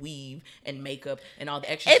to do weave and makeup and all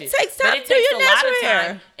the extra shit. It takes time but it to do takes your a lot natural of time,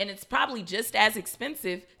 hair. and it's probably just as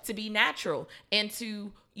expensive to be natural and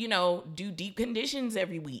to, do deep conditions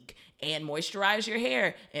every week and moisturize your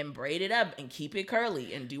hair and braid it up and keep it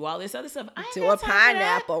curly and do all this other stuff. I ain't Do got a time for that.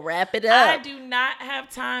 pineapple, wrap it I up. do not have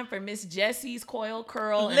time for Miss Jessie's coil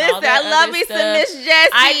curl and Listen, all that I love other me stuff. some Miss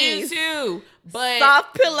Jessie's. I do too. But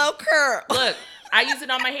Soft pillow curl. look, I use it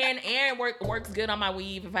on my hair and it works good on my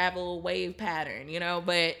weave if I have a little wave pattern,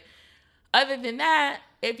 But other than that,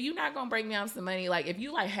 if you're not going to break me off some money, like if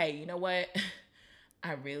you like, hey, you know what?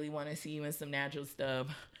 I really want to see you in some natural stuff.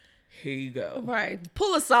 Here you go. Right.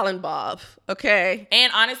 Pull a Solid Bob, okay?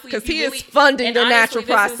 And honestly, Because if you he really, is funding and the honestly, natural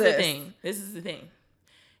process. This is the thing.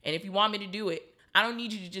 And if you want me to do it, I don't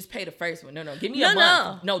need you to just pay the first one. No. Give me No, a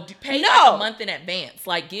month. No, pay No. like a month in advance.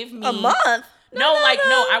 Like give me A month? No,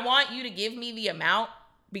 I want you to give me the amount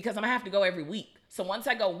because I'm gonna have to go every week. So once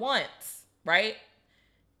I go once, right?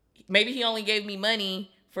 Maybe he only gave me money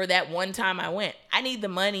for that one time I went. I need the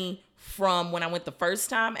money from when I went the first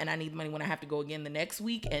time, and I need the money when I have to go again the next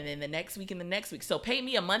week, and then the next week and the next week. So pay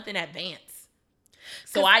me a month in advance.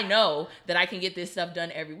 So I know that I can get this stuff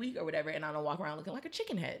done every week or whatever, and I don't walk around looking like a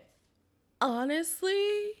chicken head.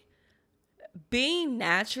 Honestly, being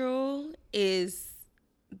natural is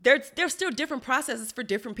there's still different processes for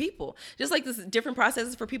different people. Just like there's different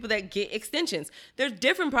processes for people that get extensions. There's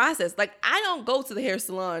different processes. Like I don't go to the hair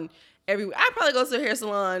salon every week. I probably go to the hair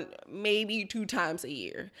salon maybe 2 times a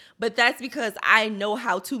year. But that's because I know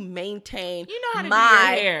how to maintain how to do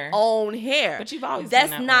my your hair. own hair. But you've always That's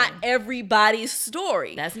done that not way. everybody's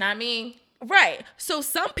story. That's not me. Right. So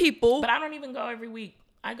some people But I don't even go every week.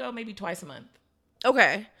 I go maybe twice a month.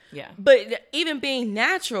 okay. Yeah. But even being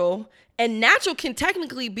natural, and natural can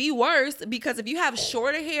technically be worse because if you have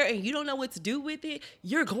shorter hair and you don't know what to do with it,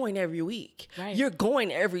 you're going every week. Right. You're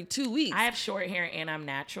going every 2 weeks. I have short hair and I'm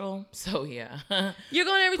natural. So yeah. You're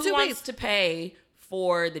going every Who 2 wants weeks. to pay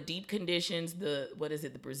for the deep conditions, the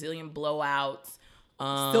Brazilian blowouts,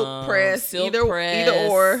 Silk press, either press,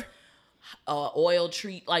 or. oil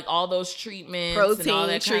treat, like all those treatments, Protein and all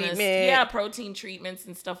that treatment. protein treatments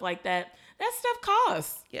and stuff like that. That stuff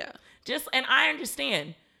costs. Yeah. And I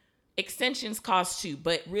understand extensions cost too,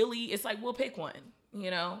 but really it's like we'll pick one.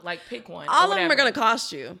 Like pick one. All of them are going to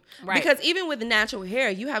cost you. Right. Because even with natural hair,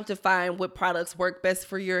 you have to find what products work best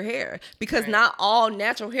for your hair. Because Right. not all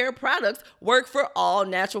natural hair products work for all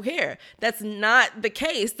natural hair. That's not the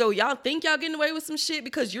case. So y'all think y'all getting away with some shit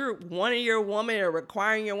because you're wanting your woman or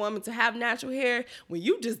requiring your woman to have natural hair when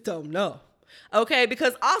you just don't know. Okay,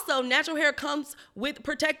 because also natural hair comes with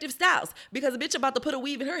protective styles. Because a bitch about to put a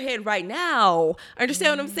weave in her head right now.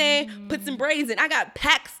 Understand what I'm saying? Put some braids in. I got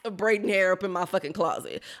packs of braiding hair up in my fucking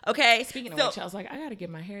closet. Okay. Speaking of which, I was like, I gotta get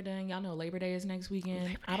my hair done. Y'all know Labor Day is next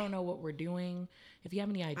weekend. I don't know what we're doing. If you have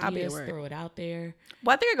any be at ideas, work. throw it out there.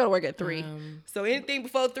 Well, I think I go to work at 3. So anything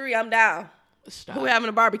before 3, I'm down. Stop. Who having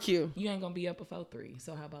a barbecue? You ain't gonna be up before 3,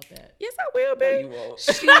 so how about that? Yes, I will, babe. You won't.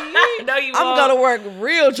 Shit. No, you I'm won't. gonna work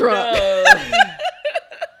real drunk.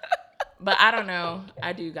 But I don't know.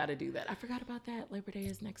 I do got to do that. I forgot about that. Labor Day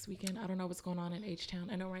is next weekend. I don't know what's going on in H-Town.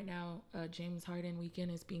 I know right now James Harden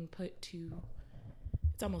weekend is being put to...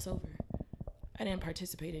 It's almost over. I didn't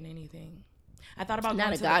participate in anything. I thought about Not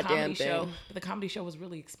going a to the goddamn comedy show, thing. but the comedy show was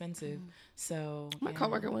really expensive. So My yeah.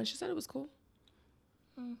 coworker went. She said it was cool.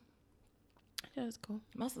 Yeah, it's cool.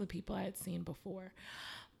 Most of the people I had seen before.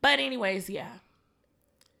 But anyways, yeah.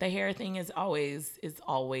 The hair thing is always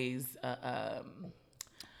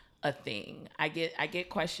a thing. I get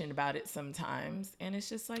questioned about it sometimes, and it's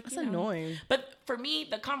just like It's annoying. But for me,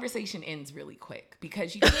 the conversation ends really quick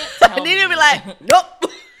because you can't tell And then me. it'll be like, nope.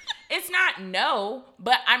 It's not no,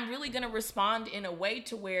 but I'm really gonna respond in a way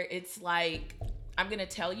to where it's like I'm gonna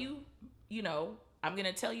tell you, I'm going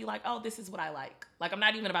to tell you like, oh, this is what I like. Like, I'm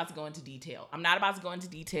not even about to go into detail. I'm not about to go into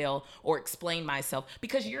detail or explain myself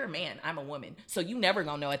because you're a man. I'm a woman. So you never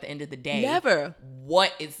going to know at the end of the day. Never.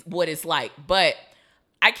 What it's like. But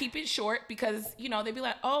I keep it short because, you know, they'd be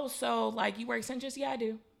like, oh, so like you wear extensions? Yeah, I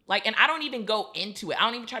do. Like, and I don't even go into it. I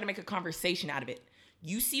don't even try to make a conversation out of it.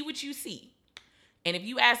 You see what you see. And if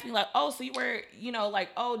you ask me like, oh, so you wear, you know, like,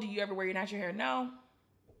 oh, do you ever wear your natural hair? No.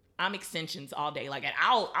 I'm extensions all day. Like, and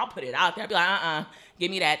I'll put it out there. I'll be like,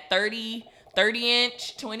 give me that 30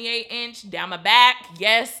 inch, 28 inch down my back.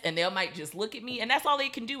 Yes. And they might just look at me. And that's all they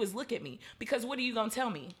can do is look at me. Because what are you going to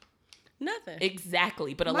tell me? Nothing.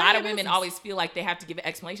 Exactly. But a lot of women always feel like they have to give an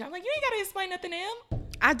explanation. I'm like, you ain't got to explain nothing to him.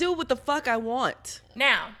 I do what the fuck I want.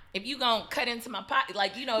 Now, if you going to cut into my pocket,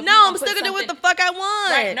 like, you know. No, I'm still going to do what the fuck I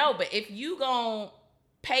want. Right. No, but if you going to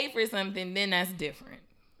pay for something, then that's different.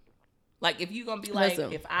 Like, if you're going to be like,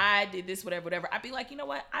 listen, if I did this, whatever, I'd be like, you know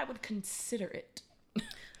what? I would consider it.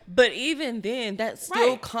 But even then, that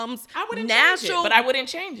still comes I wouldn't natural. Change it, but I wouldn't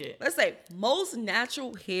change it. Let's say most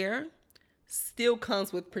natural hair still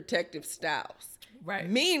comes with protective styles. Right.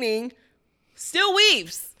 Meaning, still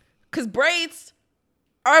weaves. Because braids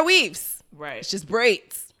are weaves. Right. It's just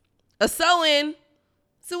braids. A sew-in,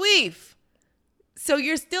 it's a weave. So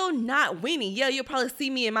you're still not weenie. Yeah, you'll probably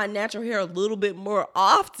see me in my natural hair a little bit more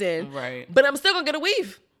often. Right. But I'm still going to get a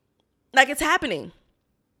weave. Like, it's happening.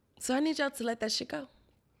 So I need y'all to let that shit go.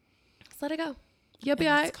 Just let it go. You'll be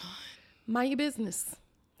all right. Mind your business.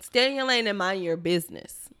 Stay in your lane and mind your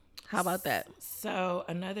business. How about that? So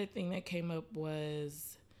another thing that came up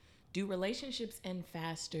was, do relationships end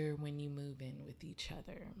faster when you move in with each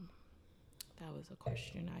other? That was a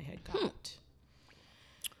question I had got.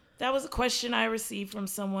 That was a question I received from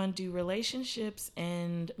someone. Do relationships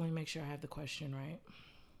end? Let me make sure I have the question right.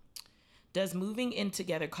 Does moving in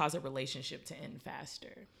together cause a relationship to end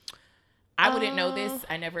faster? I wouldn't know this.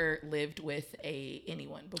 I never lived with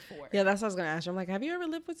anyone before. Yeah, that's what I was gonna ask you. I'm like, have you ever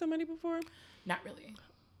lived with somebody before? Not really.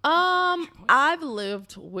 I've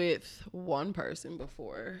lived with one person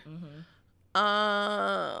before. We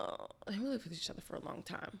lived with each other for a long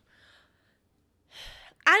time.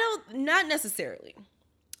 Not necessarily.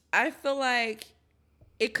 I feel like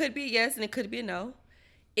it could be a yes and it could be a no.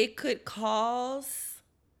 It could cause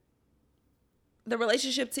the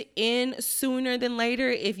relationship to end sooner than later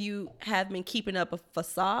if you have been keeping up a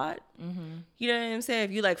facade. You know what I'm saying?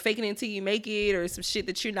 If you like faking it until you make it, or some shit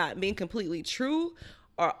that you're not being completely true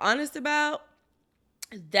or honest about,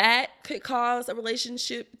 that could cause a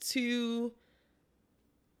relationship to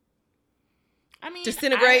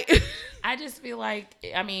disintegrate. I just feel like,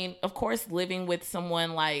 of course, living with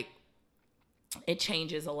someone, like, it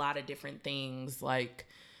changes a lot of different things, like,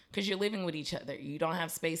 because you're living with each other. You don't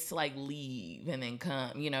have space to, like, leave and then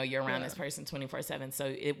come. You know, you're around this person 24/7, so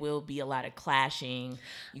it will be a lot of clashing.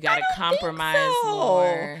 You got to compromise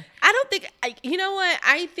more. I don't think, you know what?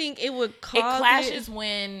 I think it would cause it clashes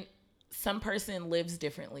when some person lives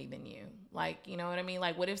differently than you. Like, you know what I mean?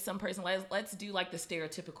 Like, what if some person, let's do, like, the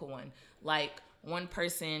stereotypical one. Like, one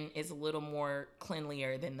person is a little more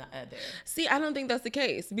cleanlier than the other. See, I don't think that's the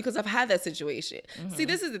case because I've had that situation. See,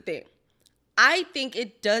 this is the thing. I think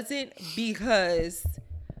it doesn't, because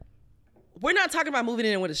we're not talking about moving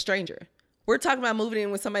in with a stranger. We're talking about moving in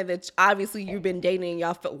with somebody that obviously you've been dating and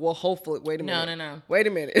y'all felt, well, hopefully, wait a minute. No. Wait a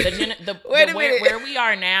minute. Where we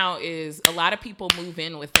are now is a lot of people move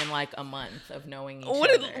in within like a month of knowing each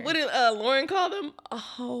other. What did Lauren call them? A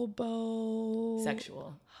hobo.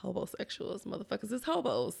 Sexual. Hobosexuals. Motherfuckers is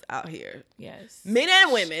hobos out here. Yes. Men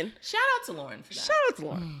and women. Shout out to Lauren for that. Shout out to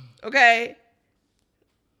Lauren. Okay.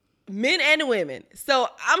 Men and women. So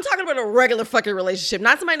I'm talking about a regular fucking relationship,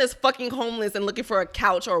 not somebody that's fucking homeless and looking for a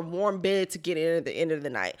couch or a warm bed to get in at the end of the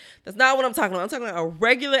night. That's not what I'm talking about. I'm talking about a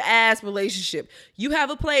regular ass relationship. You have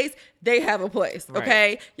a place, they have a place.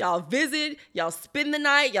 Okay. Right. Y'all visit, y'all spend the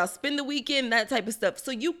night, y'all spend the weekend, that type of stuff.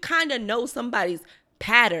 So you kind of know somebody's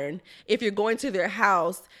pattern if you're going to their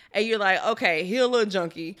house and you're like, okay, he a little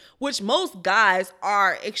junky, which most guys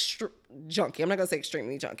are junky. I'm not gonna say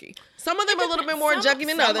extremely junky. Some of them are a little bit more junky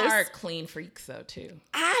than others. Some are clean freaks though too.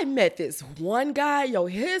 I met this one guy,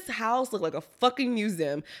 his house looked like a fucking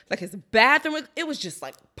museum. Like his bathroom, it was just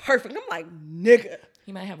like perfect. I'm like, nigga.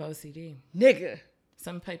 He might have OCD. Nigga.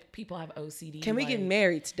 Some people have OCD. Can we get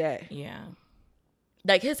married today? Yeah.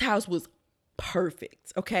 Like his house was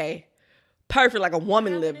perfect, okay? Perfect, like a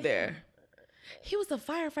woman lived there. He was a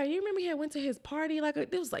firefighter. You remember he went to his party?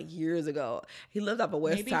 It was like years ago. He lived up a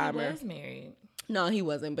West Timer. Maybe he was married. No, he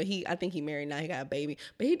wasn't, but I think he married now. He got a baby.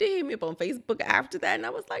 But he did hit me up on Facebook after that, and I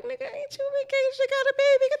was like, nigga, ain't you vacation? Got a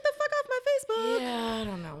baby? Get the fuck off my Facebook. Yeah, I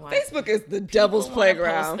don't know why. Facebook is the devil's People wanna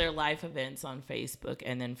playground. Post their life events on Facebook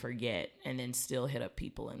and then forget, and then still hit up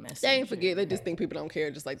people and message. They ain't forget. They just think people don't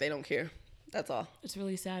care, just like they don't care. That's all. It's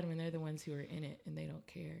really sad when they're the ones who are in it and they don't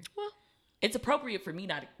care. Well, It's appropriate for me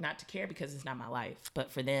not to care because it's not my life,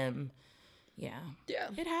 but for them, yeah,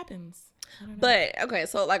 it happens. I don't know. but okay,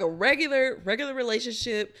 so like a regular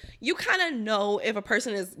relationship, you kind of know if a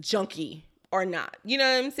person is junky or not. You know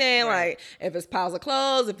what I'm saying? Right. Like if it's piles of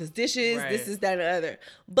clothes, if it's dishes, Right. this is that and the other.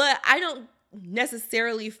 But I don't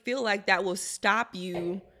necessarily feel like that will stop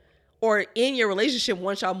you or in your relationship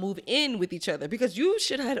once y'all move in with each other, because you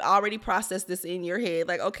should have already processed this in your head.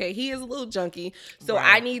 Like, okay, he is a little junky, so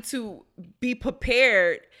Right. I need to be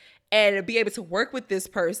prepared and be able to work with this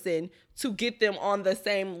person to get them on the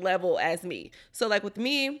same level as me. So like with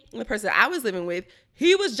me, the person I was living with,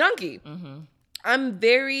 he was junky.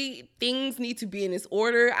 Things need to be in this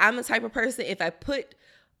order. I'm the type of person, if I put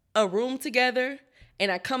a room together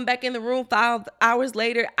and I come back in the room 5 hours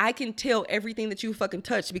later, I can tell everything that you fucking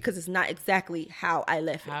touched because it's not exactly how I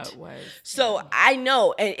left How it. it was. So I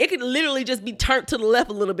know, and it could literally just be turned to the left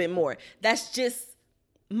a little bit more. That's just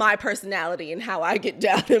my personality and how I get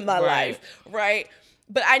down in my life, right?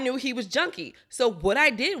 But I knew he was junky. So what I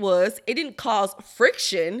did was, it didn't cause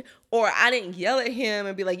friction, or I didn't yell at him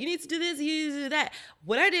and be like, you need to do this, you need to do that.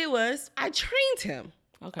 What I did was, I trained him.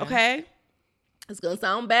 Okay? It's going to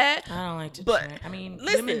sound bad. I don't like to But train. I mean,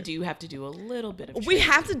 listen, women do have to do a little bit of training. we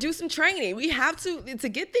have to do some training. We have to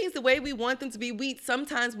get things the way we want them to be.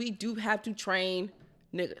 Sometimes we do have to train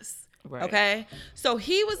niggas. Right. Okay? So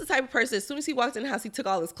he was the type of person, as soon as he walked in the house, he took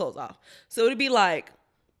all his clothes off. So it'd be like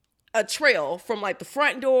a trail from like the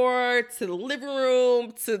front door to the living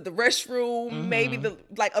room to the restroom, maybe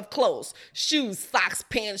of clothes, shoes, socks,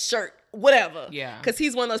 pants, shirt, whatever. Yeah. Because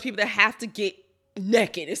he's one of those people that have to get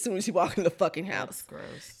naked as soon as you walk in the fucking house. That's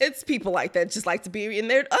gross. It's people like that just like to be in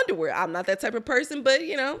their underwear. I'm not that type of person, but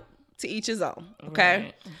to each his own. Okay.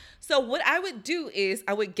 Right. So what I would do is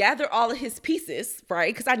I would gather all of his pieces,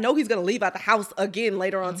 right? Because I know he's going to leave out the house again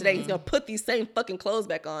later on today. He's going to put these same fucking clothes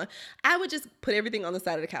back on. I would just put everything on the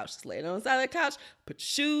side of the couch. Just lay it on the side of the couch, put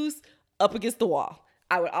shoes up against the wall.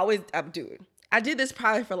 I would do it. I did this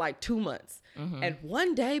probably for like 2 months. And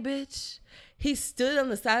one day, bitch, he stood on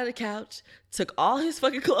the side of the couch, took all his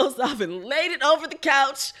fucking clothes off and laid it over the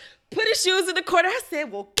couch, put his shoes in the corner. I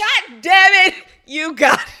said, well, God damn it, you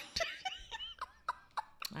got it.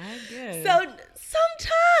 I guess. So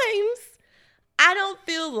sometimes I don't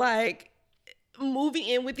feel like moving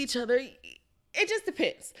in with each other. It just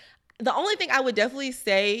depends. The only thing I would definitely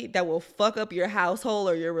say that will fuck up your household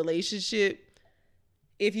or your relationship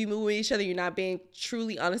if you move with each other, you're not being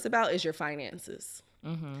truly honest about, is your finances.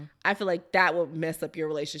 I feel like that will mess up your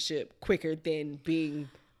relationship quicker than being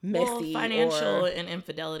messy. Financial and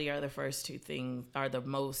infidelity are the first two things, are the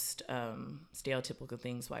most stereotypical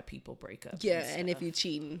things why people break up. Yeah, and if you're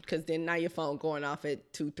cheating, because then now your phone going off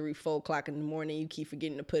at 2, 3, 4 o'clock in the morning, you keep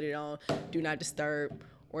forgetting to put it on do not disturb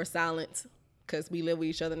or silence, because we live with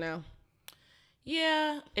each other now.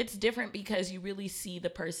 Yeah, it's different because you really see the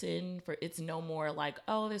person. It's no more like,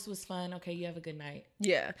 oh, this was fun. Okay, you have a good night.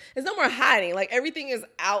 Yeah, it's no more hiding. Like, everything is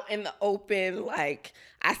out in the open. Like,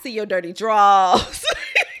 I see your dirty drawers.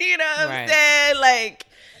 You know what I'm saying? Like,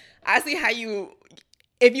 I see how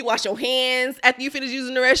if you wash your hands after you finish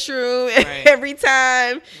using the restroom every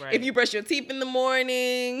time. If you brush your teeth in the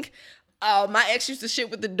morning. My ex used to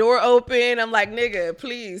shit with the door open. I'm like, nigga,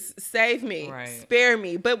 please save me, spare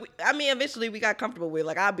me. But eventually we got comfortable with,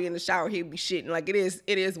 like, I'll be in the shower, he'll be shitting. Like, it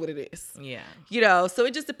is what it is. Yeah. So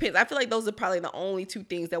it just depends. I feel like those are probably the only two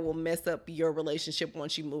things that will mess up your relationship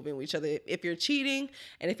once you move in with each other. If you're cheating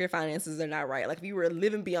and if your finances are not right. Like, if you were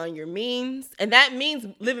living beyond your means, and that means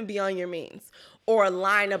living beyond your means, or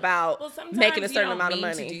lying about making a certain amount of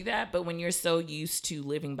money. To do that, but when you're so used to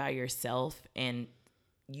living by yourself and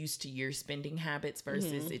used to your spending habits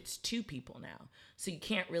versus it's two people now, so you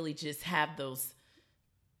can't really just have those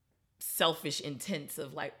selfish intents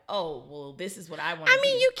of like, oh, well, this is what I want.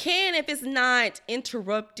 You can if it's not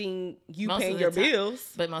interrupting you paying your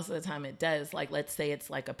bills, but most of the time it does. Like, let's say it's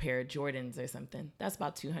like a pair of Jordans or something, that's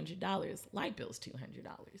about $200. Light bill's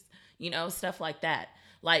 $200, stuff like that.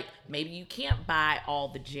 Like, maybe you can't buy all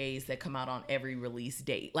the J's that come out on every release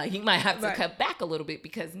date. Like, you might have to cut back a little bit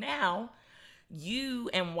because now you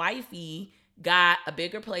and wifey got a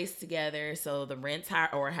bigger place together, so the rent's higher,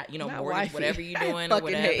 or mortgage, whatever you're doing, or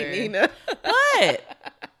whatever. Hate Nina. What?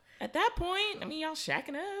 At that point, I mean, y'all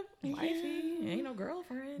shacking up, wifey, ain't no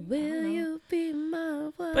girlfriend. Will you be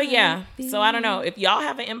my wife? But yeah, so I don't know if y'all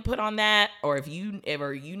have an input on that, or if you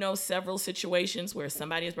know several situations where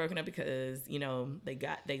somebody is broken up because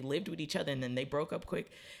they lived with each other and then they broke up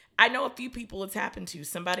quick. I know a few people it's happened to.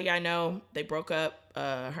 Somebody I know, they broke up.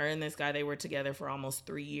 Her and this guy, they were together for almost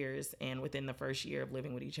 3 years, and within the first year of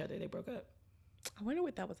living with each other, they broke up. I wonder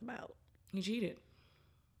what that was about. He cheated.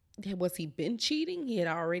 Was he been cheating? He had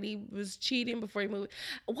already was cheating before he moved.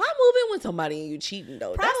 Why move in with somebody and you cheating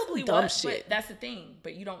though? Probably that's dumb shit. But that's the thing.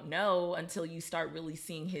 But you don't know until you start really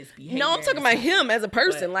seeing his behavior. No, I'm talking about him as a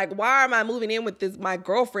person. Like, why am I moving in with my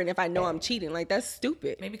girlfriend if I know I'm cheating? Like, that's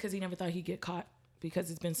stupid. Maybe because he never thought he'd get caught.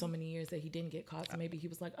 Because it's been so many years that he didn't get caught. So maybe he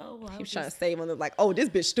was like, oh, well. He was trying to save him. Like, oh, this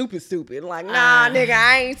bitch stupid. Like, nah, nigga,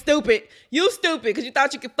 I ain't stupid. You stupid because you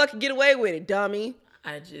thought you could fucking get away with it, dummy.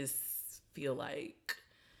 I just feel like,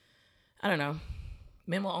 I don't know.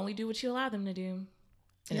 Men will only do what you allow them to do.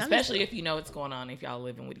 And especially if you know what's going on, if y'all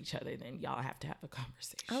living with each other, then y'all have to have a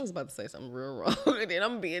conversation. I was about to say something real wrong, and then I'm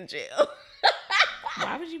gonna be in jail.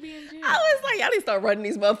 Why would you be in jail? I was like, y'all need to start running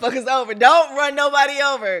these motherfuckers over. Don't run nobody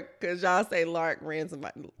over. Because y'all say Lark ran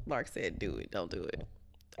somebody. Lark said, do it. Don't do it.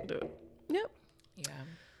 Don't do it. Yep. Yeah.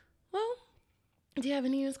 Well, do you have a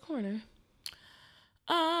Nina's Corner?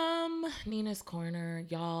 Nina's Corner.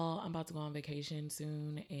 Y'all, I'm about to go on vacation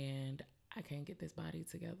soon, and I can't get this body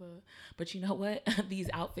together. But you know what? These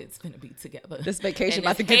outfits gonna be together. This vacation and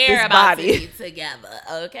about to this get hair this about body to be together.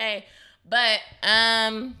 Okay. But you've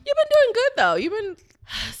been doing good though. You've been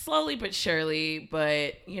slowly but surely.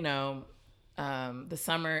 But the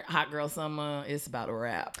summer, hot girl summer, it's about a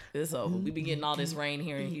wrap. It's over. We be getting all this rain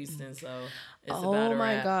here in Houston, so it's about a wrap. Oh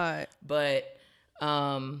my God.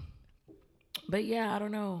 But yeah, I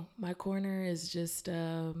don't know. My corner is just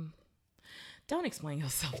don't explain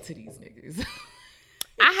yourself to these niggas.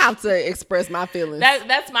 I have to express my feelings.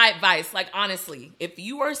 That's my advice. Like, honestly, if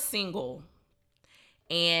you are single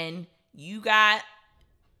and you got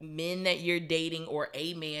men that you're dating or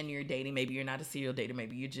a man you're dating, maybe you're not a serial dater,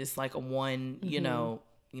 maybe you're just like a one,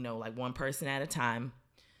 like one person at a time.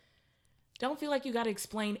 Don't feel like you got to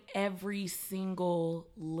explain every single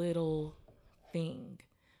little thing.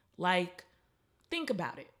 Like, think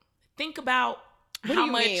about it. Think about what how do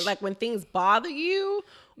you much mean? Like when things bother you,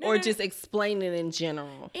 or just explain it in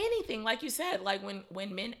general? Anything, like you said, like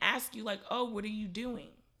when men ask you like, oh, what are you doing?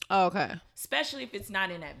 Oh, okay. Especially if it's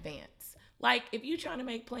not in advance. Like, if you're trying to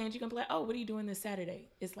make plans, you're going to be like, oh, what are you doing this Saturday?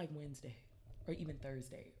 It's like Wednesday or even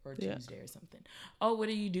Thursday or Tuesday or something. Oh, what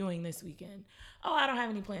are you doing this weekend? Oh, I don't have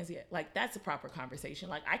any plans yet. Like, that's a proper conversation.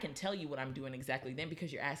 Like, I can tell you what I'm doing exactly then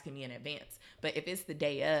because you're asking me in advance. But if it's the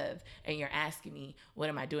day of and you're asking me, what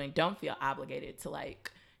am I doing? Don't feel obligated to,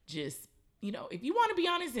 like, just, if you want to be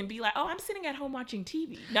honest and be like, oh, I'm sitting at home watching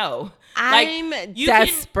TV. No. I'm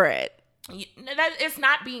desperate. It's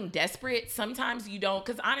not being desperate. Sometimes you don't,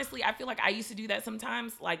 because honestly, I feel like I used to do that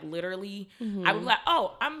sometimes. Like, literally, I would be like,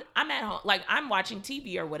 "Oh, I'm at home, like I'm watching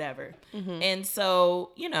TV or whatever," and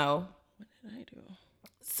so what did I do?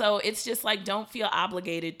 So it's just like, don't feel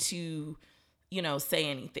obligated to, say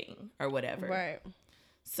anything or whatever. Right.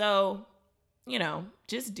 So,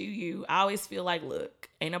 just do you. I always feel like, look,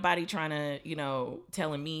 ain't nobody trying to,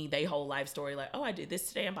 telling me their whole life story. Like, oh, I did this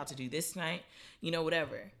today. I'm about to do this tonight.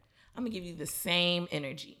 Whatever. I'm going to give you the same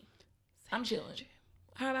energy. I'm chilling.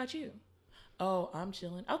 How about you? Oh, I'm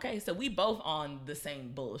chilling. Okay, so we both on the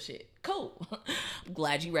same bullshit. Cool. I'm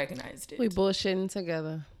glad you recognized it. We bullshitting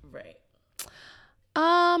together. Right.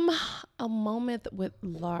 A moment with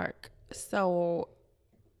Lark. So,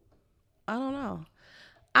 I don't know.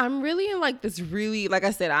 I'm really in like this like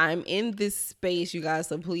I said, I'm in this space, you guys,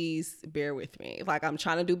 so please bear with me. Like, I'm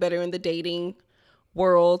trying to do better in the dating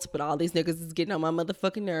world, but all these niggas is getting on my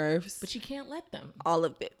motherfucking nerves. But you can't let them. All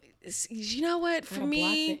of it. You know what? For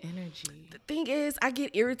me, block the energy. The thing is, I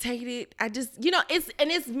get irritated. I just,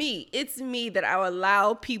 it's me. It's me that I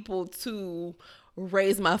allow people to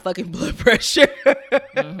raise my fucking blood pressure.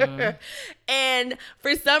 And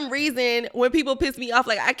for some reason, when people piss me off,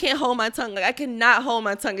 like, I can't hold my tongue. Like, I cannot hold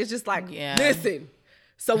my tongue. It's just like, listen.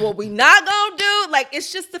 So what we not gonna do? Like,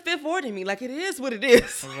 it's just the fifth ward in me. Like, it is what it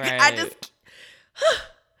is. Right. I just.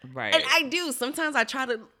 Right. And I do. Sometimes I try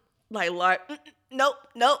to like Lark, nope.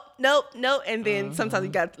 And then sometimes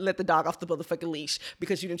you got to let the dog off the motherfucking leash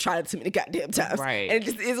because you didn't try it too many goddamn times. Right. And it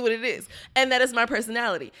just is what it is. And that is my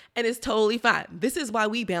personality. And it's totally fine. This is why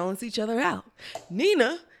we balance each other out.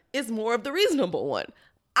 Nina is more of the reasonable one.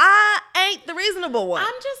 I ain't the reasonable one.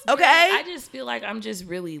 I'm just okay. I just feel like I'm just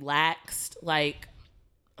really laxed. Like,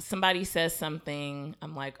 somebody says something,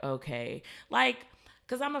 I'm like, okay. Like,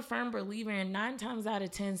 Because I'm a firm believer in 9 times out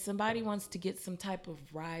of 10, somebody wants to get some type of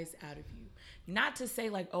rise out of you. Not to say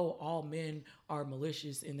like, oh, all men are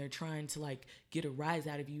malicious and they're trying to like get a rise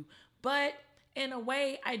out of you. But in a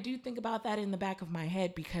way, I do think about that in the back of my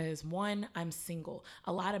head because, one, I'm single.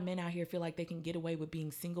 A lot of men out here feel like they can get away with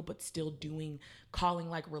being single but still calling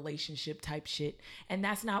like relationship type shit. And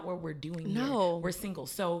that's not what we're doing here. We're single.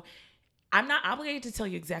 So I'm not obligated to tell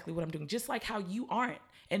you exactly what I'm doing, just like how you aren't.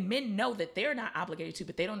 And men know that they're not obligated to,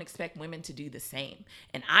 but they don't expect women to do the same.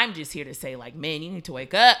 And I'm just here to say, like, men, you need to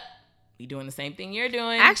wake up. We doing the same thing you're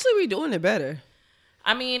doing. Actually, we doing it better.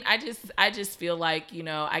 I mean, I just feel like, you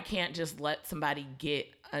know, I can't just let somebody get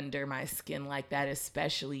under my skin like that,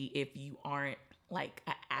 especially if you aren't like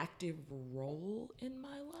an active role in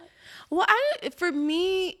my life. Well, for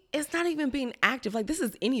me, it's not even being active. Like, this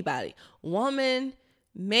is anybody, woman,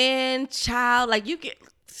 man, child. Like,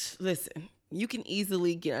 listen, you can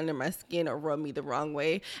easily get under my skin or rub me the wrong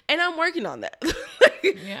way. And I'm working on that.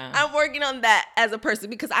 Yeah. I'm working on that as a person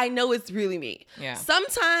because I know it's really me. Yeah.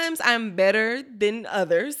 Sometimes I'm better than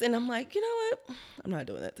others. And I'm like, you know what? I'm not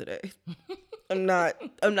doing that today. I'm not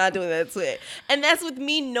doing that today. And that's with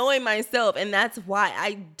me knowing myself. And that's why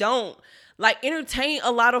I don't like entertain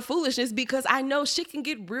a lot of foolishness because I know shit can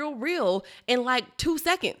get real in like 2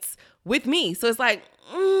 seconds with me. So it's like,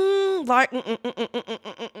 So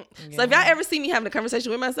if y'all ever see me having a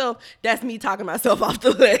conversation with myself, that's me talking myself off the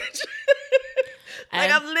ledge.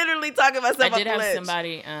 Like I'm literally talking myself off the ledge. I did have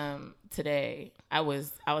somebody today. I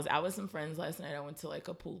was out with some friends last night. I went to like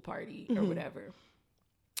a pool party or whatever.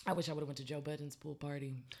 I wish I would have went to Joe Budden's pool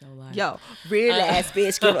party. No lie. Yo, real ass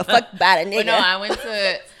bitch, give a fuck about a nigga. But no, I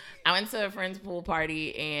went to a friend's pool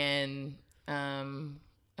party and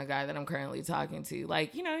a guy that I'm currently talking to,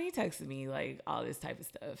 like, you know, he texted me like all this type of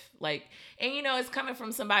stuff. Like, and you know, it's coming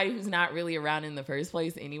from somebody who's not really around in the first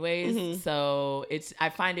place anyways. So I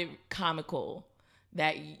find it comical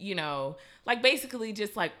that, you know, like basically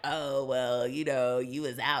just like, oh, well, you know, you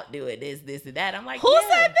was out doing this and that. I'm like, who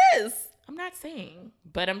said this? I'm not saying,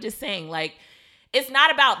 but I'm just saying, like, it's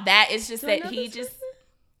not about that. It's just that he just,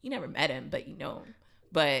 you never met him, but you know him.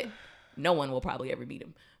 But no one will probably ever meet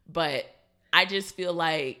him. But I just feel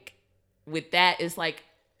like with that, it's like,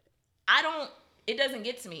 it doesn't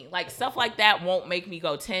get to me. Like, stuff like that won't make me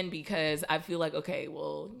go 10 because I feel like, okay,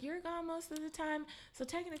 well, you're gone most of the time. So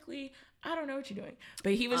technically, I don't know what you're doing.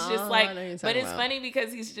 But he was just like, but it's funny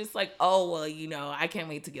because he's just like, oh, well, you know, I can't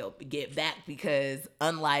wait to get back because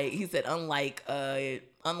unlike you,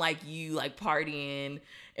 like partying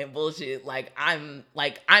and bullshit, like I'm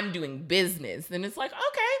doing business. And it's like,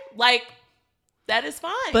 okay, like that is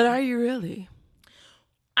fine. But are you really?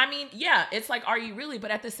 I mean, yeah, it's like, are you really?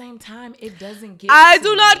 But at the same time, it doesn't get I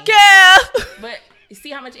do not care. But you see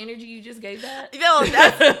how much energy you just gave that? Yo,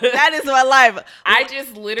 that is my life. I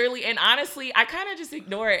just literally, and honestly, I kind of just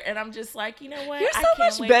ignore it. And I'm just like, you know what? You're so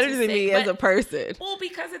much better than me as a person. Well,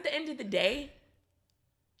 because at the end of the day,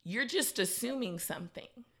 you're just assuming something.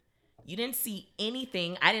 You didn't see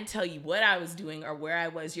anything. I didn't tell you what I was doing or where I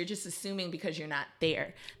was. You're just assuming because you're not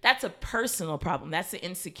there. That's a personal problem. That's an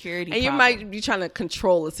insecurity problem. And you might be trying to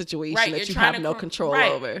control a situation that you have no control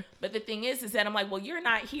over. But the thing is that I'm like, well, you're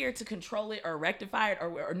not here to control it or rectify it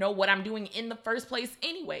or know what I'm doing in the first place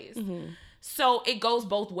anyways. So it goes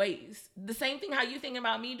both ways. The same thing how you think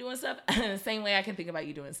about me doing stuff, the same way I can think about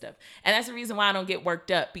you doing stuff. And that's the reason why I don't get worked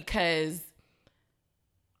up because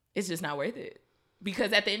it's just not worth it.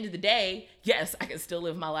 Because at the end of the day, yes, I can still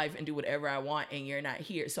live my life and do whatever I want and you're not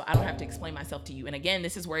here. So I don't have to explain myself to you. And again,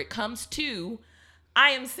 this is where it comes to,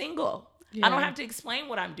 I am single. Yeah. I don't have to explain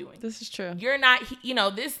what I'm doing. This is true. You're not, you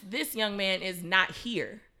know, this young man is not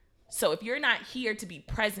here. So if you're not here to be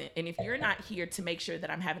present and if you're not here to make sure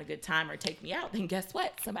that I'm having a good time or take me out, then guess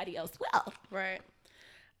what? Somebody else will. Right.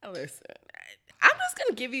 Listen, I'm just going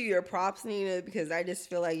to give you your props, Nina, because I just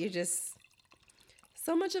feel like you're just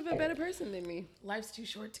so much of a better person than me. Life's too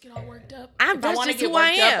short to get all worked up. If I want to get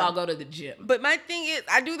worked up, I'll go to the gym. But my thing is,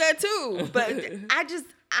 I do that too. But I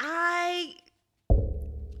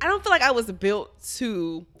don't feel like I was built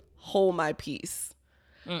to hold my peace.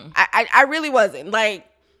 I really wasn't. Like,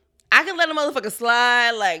 I can let a motherfucker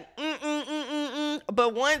slide, like,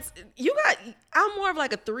 but once I'm more of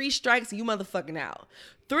like a 3 strikes, you motherfucking out.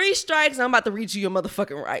 3 strikes, I'm about to reach you your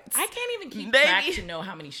motherfucking rights. I can't even keep track to know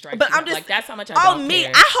how many strikes. But I'm just like, that's how much I don't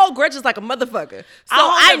care. I hold grudges like a motherfucker. So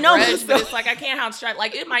I know grudge, but it's like I can't hold strike.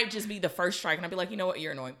 Like, it might just be the first strike, and I'd be like, you know what,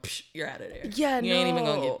 you're annoying. Psh, you're out of there. Yeah, you ain't even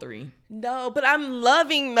gonna get 3. No, but I'm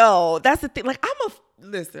loving though. That's the thing. Like,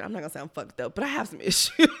 listen, I'm not gonna say I'm fucked up, but I have some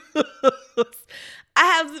issues.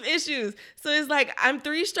 So it's like I'm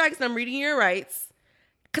 3 strikes and I'm reading your rights.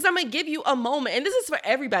 Because I'm going to give you a moment. And this is for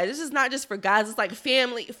everybody. This is not just for guys. It's like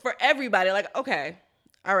family, for everybody. Like, okay,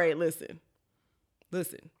 all right, listen.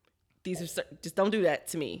 These are just don't do that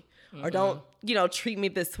to me. Or don't, treat me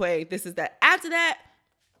this way. This is that. After that,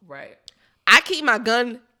 right. I keep my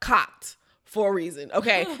gun cocked for a reason,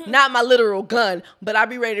 okay? Not my literal gun, but I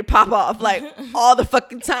be ready to pop off like all the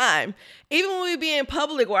fucking time. Even when we be in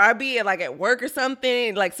public or I be like at work or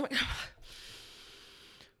something, like somebody,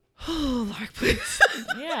 oh, Lord, please.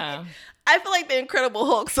 Yeah. I feel like the Incredible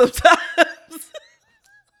Hulk sometimes.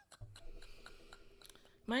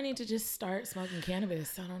 Might need to just start smoking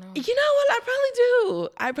cannabis. I don't know. You know what?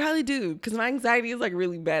 I probably do. Because my anxiety is like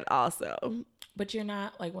really bad also. But you're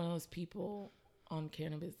not like one of those people on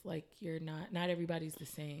cannabis. Like you're not everybody's the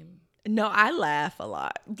same. No, I laugh a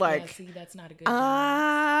lot. Like, yeah, see, that's not a good time.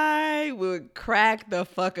 I would crack the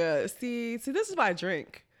fuck up. See, this is why I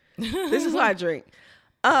drink. This is why I drink.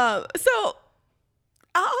 So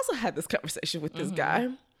I also had this conversation with this guy.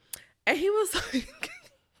 And he was like,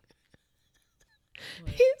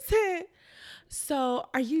 he said, so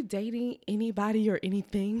are you dating anybody or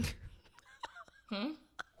anything?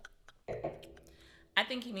 I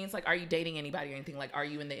think he means like, are you dating anybody or anything? Like, are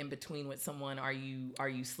you in the in-between with someone? Are you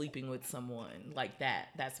sleeping with someone? Like that.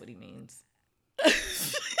 That's what he means.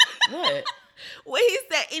 What? When he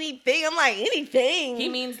said anything, I'm like, anything. He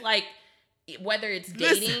means like whether it's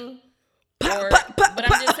dating but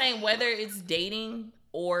I'm just saying whether it's dating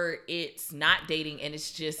or it's not dating and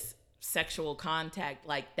it's just sexual contact,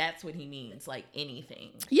 like that's what he means, like anything.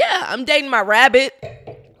 Yeah, I'm dating my rabbit.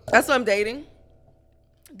 That's what I'm dating.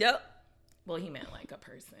 Yep. Well, he meant like a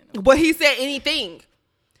person. But he said anything.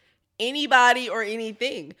 Anybody or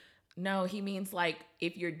anything. No, he means like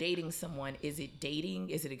if you're dating someone, is it dating?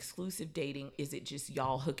 Is it exclusive dating? Is it just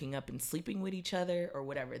y'all hooking up and sleeping with each other or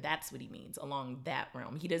whatever? That's what he means along that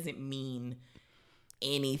realm. He doesn't mean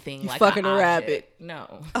anything like fucking a rabbit.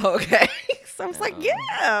 No. Okay. So I was like,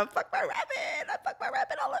 yeah, fuck my rabbit. I fuck my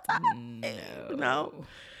rabbit all the time. No.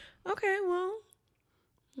 Okay, well,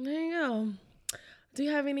 there you go. Do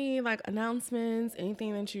you have any like announcements?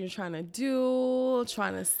 Anything that you're trying to do?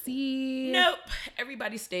 Trying to see? Nope.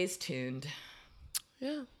 Everybody stays tuned.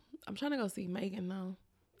 Yeah. I'm trying to go see Megan though.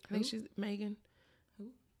 I think she's Megan. Who?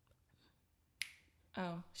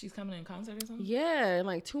 Oh, she's coming in concert or something? Yeah, in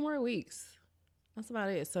like 2 more weeks. That's about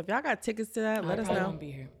it. So if y'all got tickets to that, let us know. I won't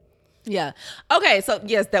be here. Yeah. Okay. So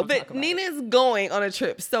yes, but Nina's going on a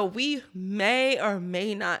trip, so we may or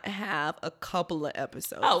may not have a couple of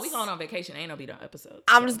episodes. Oh, we going on vacation. Ain't no beat on episodes.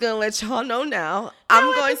 I'm just gonna let y'all know now.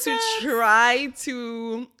 I'm going to try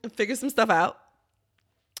to figure some stuff out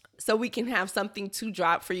so we can have something to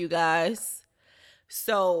drop for you guys.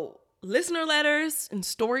 So listener letters and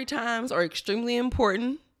story times are extremely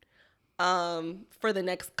important for the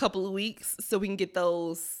next couple of weeks, so we can get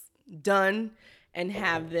those done and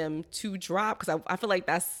have them to drop, because I feel like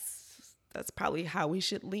that's probably how we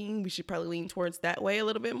should lean. We should probably lean towards that way a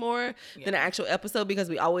little bit more than an actual episode, because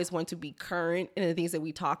we always want to be current in the things that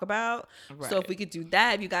we talk about. Right. So if we could do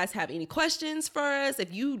that, if you guys have any questions for us,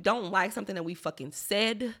 if you don't like something that we fucking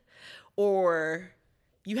said, or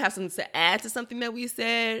you have something to add to something that we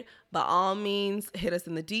said, by all means, hit us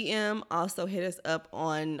in the DM. Also hit us up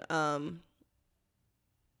on,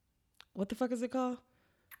 what the fuck is it called?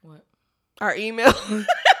 What? Our email. An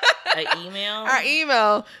email? Our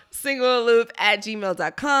email,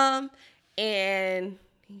 singleloop@gmail.com. And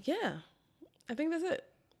yeah, I think that's it.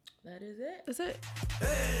 That is it. That's it.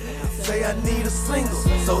 Say I need a single,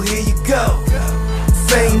 so here you go.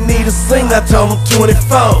 Say you need a sing, I told him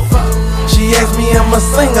 24. She asked me am I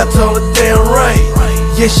sing, I told her damn right.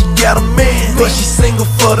 Yeah, she got a man, but she single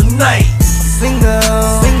for the night. Single.